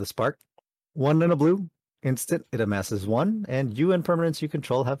for the spark. 1 and a blue. Instant, it amasses 1, and you and permanents you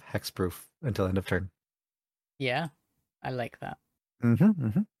control have hexproof until end of turn. Yeah. I like that.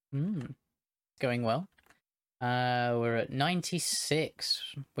 Going well. We're at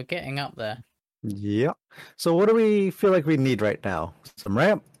 96. We're getting up there. Yeah. So what do we feel like we need right now? Some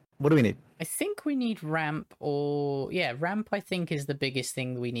ramp? What do we need? I think we need ramp ramp I think is the biggest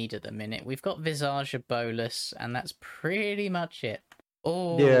thing we need at the minute. We've got Visage of Bolas, and that's pretty much it.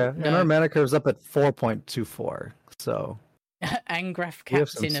 Oh, Yeah, no. and our mana curve's up at 4.24, so... Angrath, We have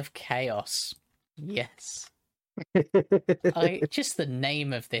some Captain of Chaos. Yes. Just the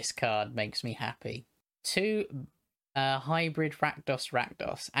name of this card makes me happy. 2 hybrid Rakdos.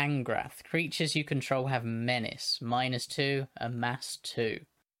 Angrath. Creatures you control have menace. -2, amass 2.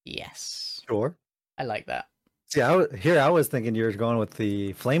 Yes. Sure. I like that. See, I was thinking you were going with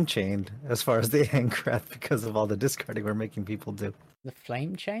the Flame Chained as far as the Angrath because of all the discarding we're making people do. The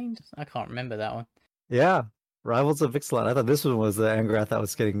Flame Chained? I can't remember that one. Yeah, Rivals of Ixalan. I thought this one was the Angrath that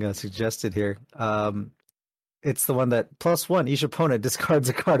was getting suggested here. It's the one that +1, each opponent discards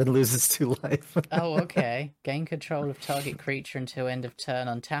a card and loses 2 life. Oh, okay. Gain control of target creature until end of turn.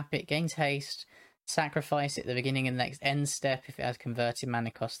 Untap it. Gains haste. Sacrifice it at the beginning of the next end step if it has converted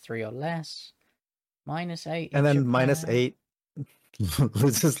mana cost 3 or less. -8. And each then opponent. -8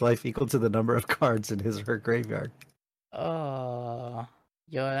 loses life equal to the number of cards in his or her graveyard. Oh,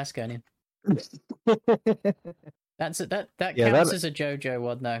 that's going in. That Yeah, counts that- as a JoJo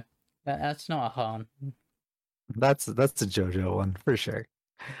one though. That's not a Han. That's a JoJo one for sure.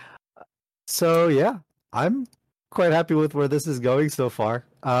 So yeah, I'm quite happy with where this is going so far.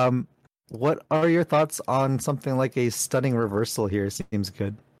 What are your thoughts on something like a stunning reversal here? Seems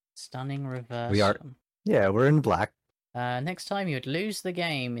good. Stunning reverse. Yeah, we're in black. Next time you would lose the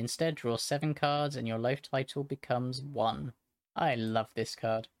game. Instead, draw 7 cards and your life title becomes 1. I love this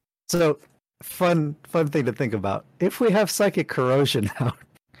card. So fun thing to think about. If we have Psychic Corrosion out,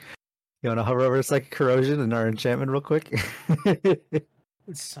 you want to hover over Psychic Corrosion in our enchantment real quick?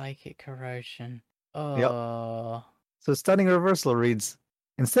 Psychic Corrosion. Oh. So Stunning Reversal reads,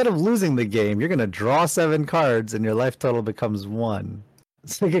 instead of losing the game, you're going to draw 7 cards and your life total becomes 1.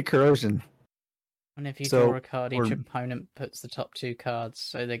 Psychic Corrosion. And if you So, draw a card, each we're- opponent puts the top 2 cards,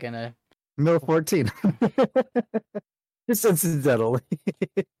 so they're gonna... Mill 14. Just incidentally.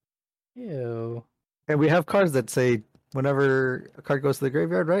 Ew. And we have cards that say whenever a card goes to the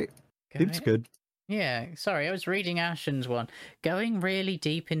graveyard, right? Seems good. Yeah, sorry, I was reading Ashen's one. Going really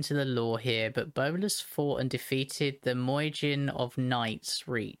deep into the lore here, but Bolas fought and defeated the Moijin of Night's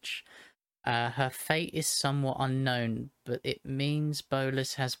Reach. Her fate is somewhat unknown, but it means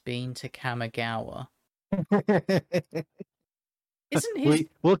Bolas has been to Kamigawa. Isn't his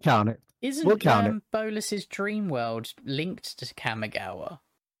We'll count it. Isn't We'll count it. Bolas's dream world linked to Kamigawa?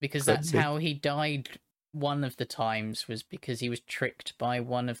 Because Could that's be. how he died one of the times, was because he was tricked by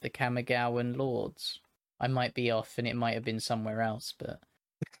one of the Kamigawan lords. I might be off and it might have been somewhere else, but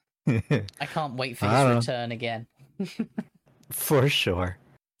I can't wait for I his don't know. return again. For sure.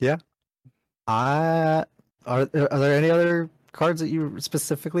 Yeah. Are there any other cards that you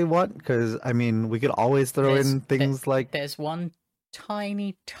specifically want? Because, I mean, we could always throw There's- in things like... There's one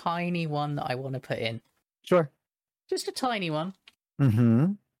tiny, tiny one that I want to put in. Sure. Just a tiny one.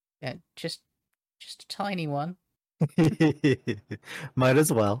 Mm-hmm. Yeah, just a tiny one. Might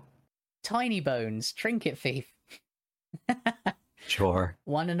as well. Tiny Bones, Trinket Thief. Sure.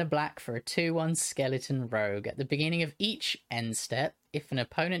 1 and a black for a 2/1 skeleton rogue. At the beginning of each end step, if an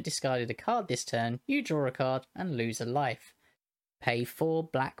opponent discarded a card this turn, you draw a card and lose a life. Pay 4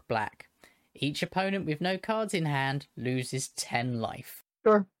 black. Each opponent with no cards in hand loses 10 life.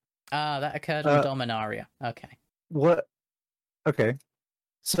 Sure. Ah, that occurred on Dominaria. Okay. What? Okay.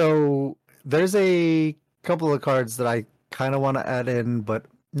 So there's a couple of cards that I kind of want to add in, but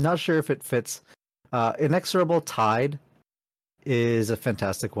not sure if it fits. Inexorable Tide is a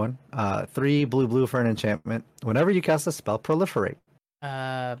fantastic one. 3 blue for an enchantment. Whenever you cast a spell, proliferate.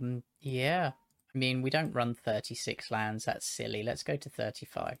 Yeah. I mean, we don't run 36 lands. That's silly. Let's go to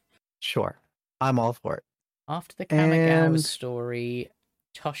 35. Sure. I'm all for it. After the Kamigawa And- story,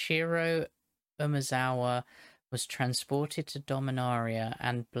 Toshiro Umezawa was transported to Dominaria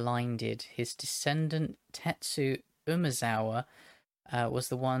and blinded. His descendant, Tetsu Umezawa, was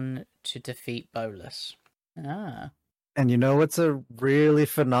the one to defeat Bolas. Ah. And you know what's a really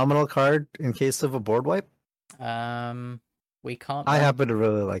phenomenal card in case of a board wipe? We can't. I run, happen to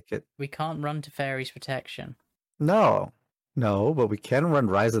really like it. We can't run Teferi's Protection. No, but we can run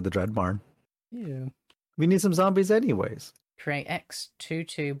Rise of the Dreadbarn. Ew. We need some zombies anyways. Create X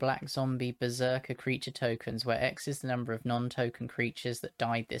 2/2 black zombie berserker creature tokens, where X is the number of non-token creatures that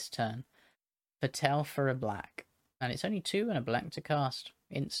died this turn. Patel for a black. And it's only 2 and a black to cast.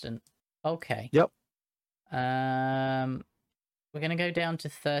 Instant. Okay. Yep. We're going to go down to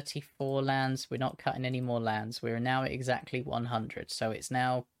 34 lands. We're not cutting any more lands. We're now at exactly 100. So it's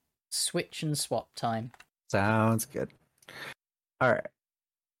now switch and swap time. Sounds good. All right.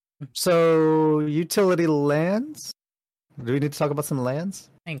 So, utility lands? Do we need to talk about some lands?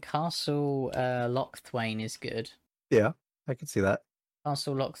 And Castle Lochthwain is good. Yeah, I can see that.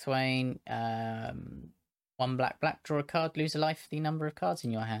 Castle Lochthwain, 1 black, draw a card, lose a life for the number of cards in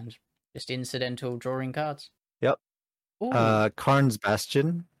your hand. Just incidental drawing cards. Yep. Ooh, Karn's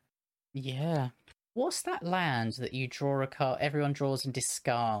Bastion. yeah. What's that land that you draw a card, everyone draws and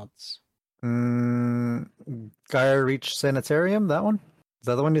discards? Gaia Reach Sanitarium, that one? Is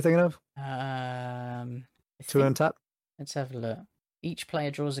that the one you're thinking of? I 2 think- on top? Let's have a look. Each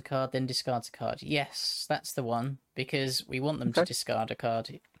player draws a card, then discards a card. Yes, that's the one, because we want them to Okay. discard a card.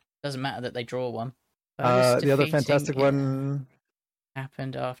 It doesn't matter that they draw one. The other Defeating- fantastic yeah. one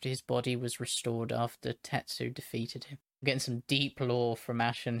happened after his body was restored after Tetsu defeated him. I'm getting some deep lore from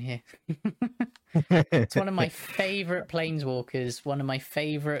Ashen here. It's one of my favorite planeswalkers, one of my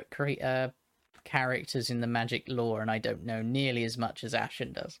favorite characters in the Magic lore, and I don't know nearly as much as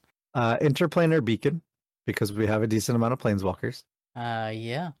Ashen does. Interplanar Beacon, because we have a decent amount of planeswalkers.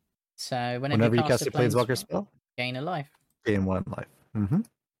 Yeah. So Whenever you cast a planeswalker spell, gain a life. gain 1 life.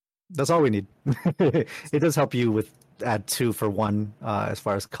 That's all we need. It does help you with add 2 for 1 as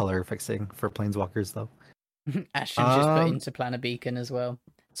far as color fixing for planeswalkers, though. Ashen just put Interplanar Beacon as well.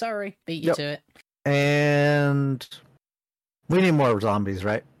 Sorry, beat you to it. And we need more zombies,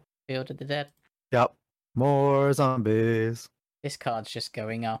 right? Field of the Dead. Yep. More zombies. This card's just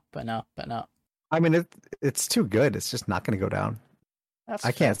going up and up and up. I mean, it's too good. It's just not going to go down.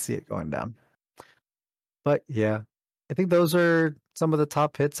 I can't see it going down. But yeah, I think those are some of the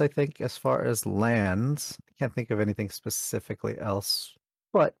top hits, I think, as far as lands. I can't think of anything specifically else.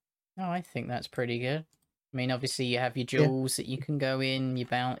 But Oh, I think that's pretty good. I mean, obviously you have your jewels that you can go in, your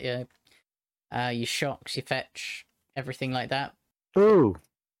shocks, your fetch, everything like that. ooh,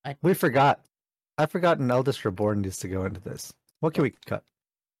 I forgot. I forgot an Eldest Reborn needs to go into this. What can we cut?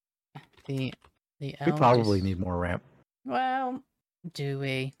 We probably need more ramp. Well, do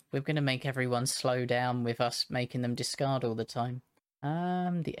we? We're going to make everyone slow down with us making them discard all the time.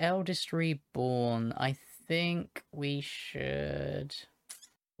 The Eldest Reborn. I think we should.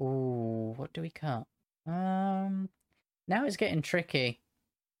 Ooh, what do we cut? Now it's getting tricky.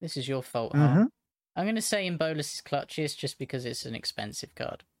 This is your fault, huh? I'm going to say in Bolus's Clutches just because it's an expensive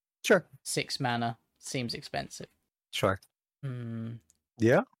card. Sure. 6 mana seems expensive. Sure. Hmm.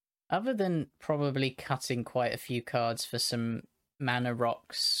 Yeah. Other than probably cutting quite a few cards for some mana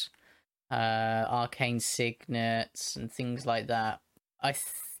rocks, arcane signets, and things like that,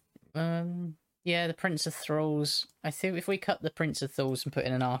 yeah, the Prince of Thralls. I think if we cut the Prince of Thralls and put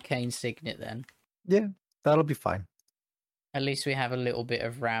in an arcane signet, then Yeah, that'll be fine. at least we have a little bit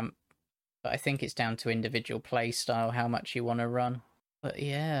of ramp. But I think it's down to individual play style, how much you want to run. But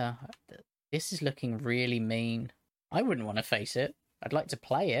yeah, this is looking really mean. I wouldn't want to face it. I'd like to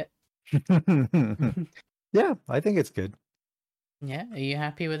play it. Yeah, I think it's good. Yeah, are you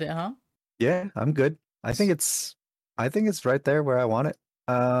happy with it, huh? Yeah, I'm good. I think it's right there where I want it.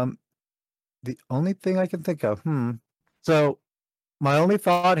 The only thing I can think of, So my only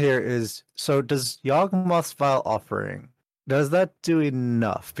thought here is, so does Yawgmoth's Vile Offering, does that do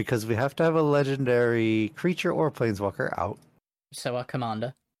enough? Because we have to have a legendary creature or planeswalker out. So our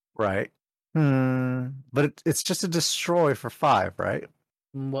commander. Right. But it's just a destroy for 5, right?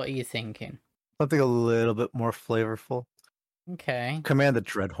 What are you thinking? Something a little bit more flavorful. Okay. Command the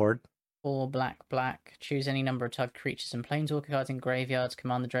Dread Horde. 4 black. Choose any number of target creatures and planeswalker cards in graveyards.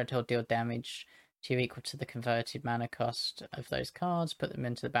 Command the Dreadhorde, deal damage to you equal to the converted mana cost of those cards. Put them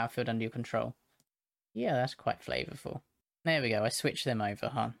into the battlefield under your control. Yeah, that's quite flavorful. There we go. I switched them over,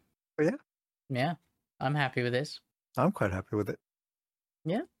 huh? Oh, yeah? Yeah. I'm happy with this. I'm quite happy with it.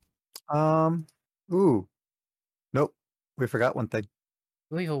 Yeah. Ooh. Nope. We forgot one thing.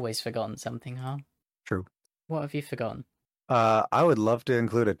 We've always forgotten something, huh? True. What have you forgotten? I would love to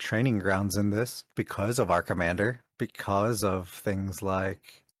include a training grounds in this because of our commander, because of things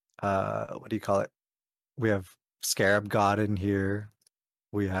like, what do you call it? We have Scarab God in here.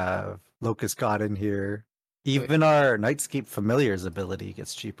 We have Locust God in here. Even our Nightscape Familiar's ability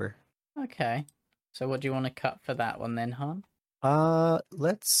gets cheaper. Okay. So what do you want to cut for that one then, Han?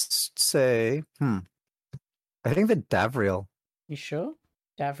 Let's say, I think the Davriel. You sure?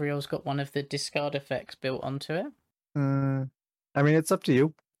 Davriel's got one of the discard effects built onto it? I mean, it's up to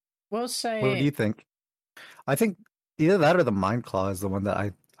you. We'll say... What do you think? I think either that or the Mind Claw is the one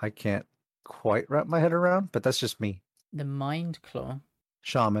that I can't quite wrap my head around, but that's just me. The Mind Claw?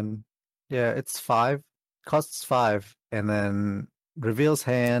 Shaman. Yeah, it's 5. Costs 5, and then reveals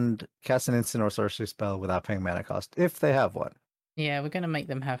hand, cast an instant or sorcery spell without paying mana cost, if they have one. Yeah, we're going to make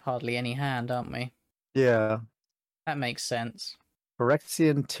them have hardly any hand, aren't we? Yeah. That makes sense.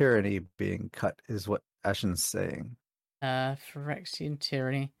 Phyrexian Tyranny being cut is what Ashen's saying. Phyrexian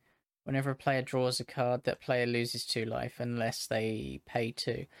Tyranny. Whenever a player draws a card, that player loses 2 life unless they pay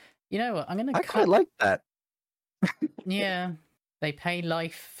 2. You know what? I'm going to I quite like that. Yeah. They pay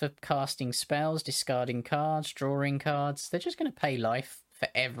life for casting spells, discarding cards, drawing cards. They're just going to pay life for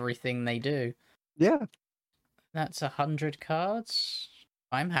everything they do. Yeah. That's 100 cards.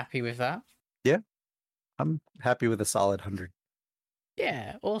 I'm happy with that. Yeah. I'm happy with a solid 100.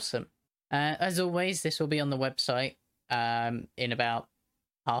 Yeah, awesome. As always, this will be on the website in about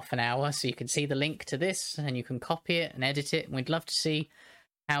half an hour, so you can see the link to this and you can copy it and edit it. And we'd love to see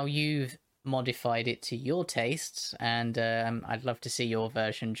how you've modified it to your tastes, and I'd love to see your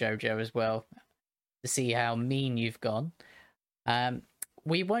version, Jojo, as well, to see how mean you've gone.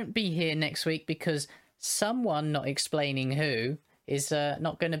 We won't be here next week because someone, not explaining who, is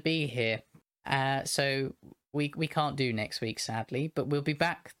not going to be here. So we can't do next week, sadly, but we'll be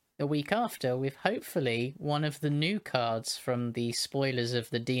back the week after with hopefully one of the new cards from the spoilers of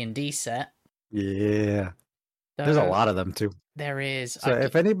the D&D set. Yeah. So, There's a lot of them too. There is. So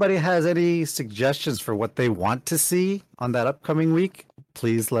if anybody has any suggestions for what they want to see on that upcoming week,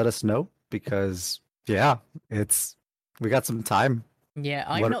 please let us know because we got some time.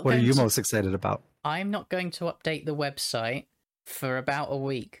 Yeah, what are you most excited about? I'm not going to update the website for about a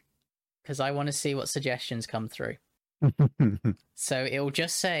week because I want to see what suggestions come through. So it'll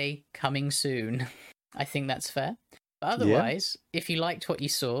just say coming soon. I think that's fair. But otherwise, if you liked what you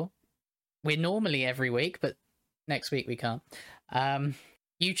saw, we're normally every week, but next week we can't.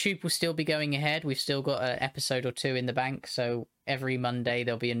 YouTube will still be going ahead. We've still got an episode or two in the bank, so every Monday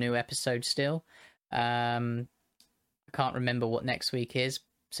there'll be a new episode still. I can't remember what next week is,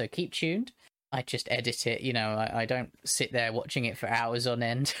 so keep tuned. I just edit it, I don't sit there watching it for hours on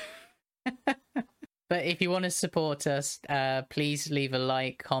end. But if you want to support us, please leave a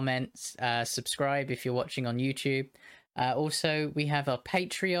like, comment, subscribe if you're watching on YouTube. Also, we have our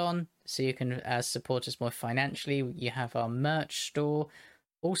Patreon, so you can support us more financially. You have our merch store.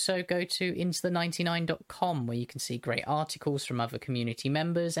 Also, go to intoThe99.com, where you can see great articles from other community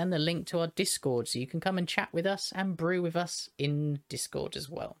members and the link to our Discord, so you can come and chat with us and brew with us in Discord as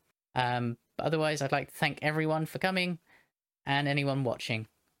well. But otherwise, I'd like to thank everyone for coming and anyone watching.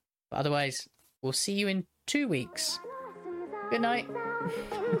 But otherwise, we'll see you in 2 weeks. Good night.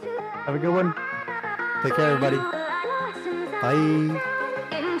 Have a good one. Take care, everybody. Bye.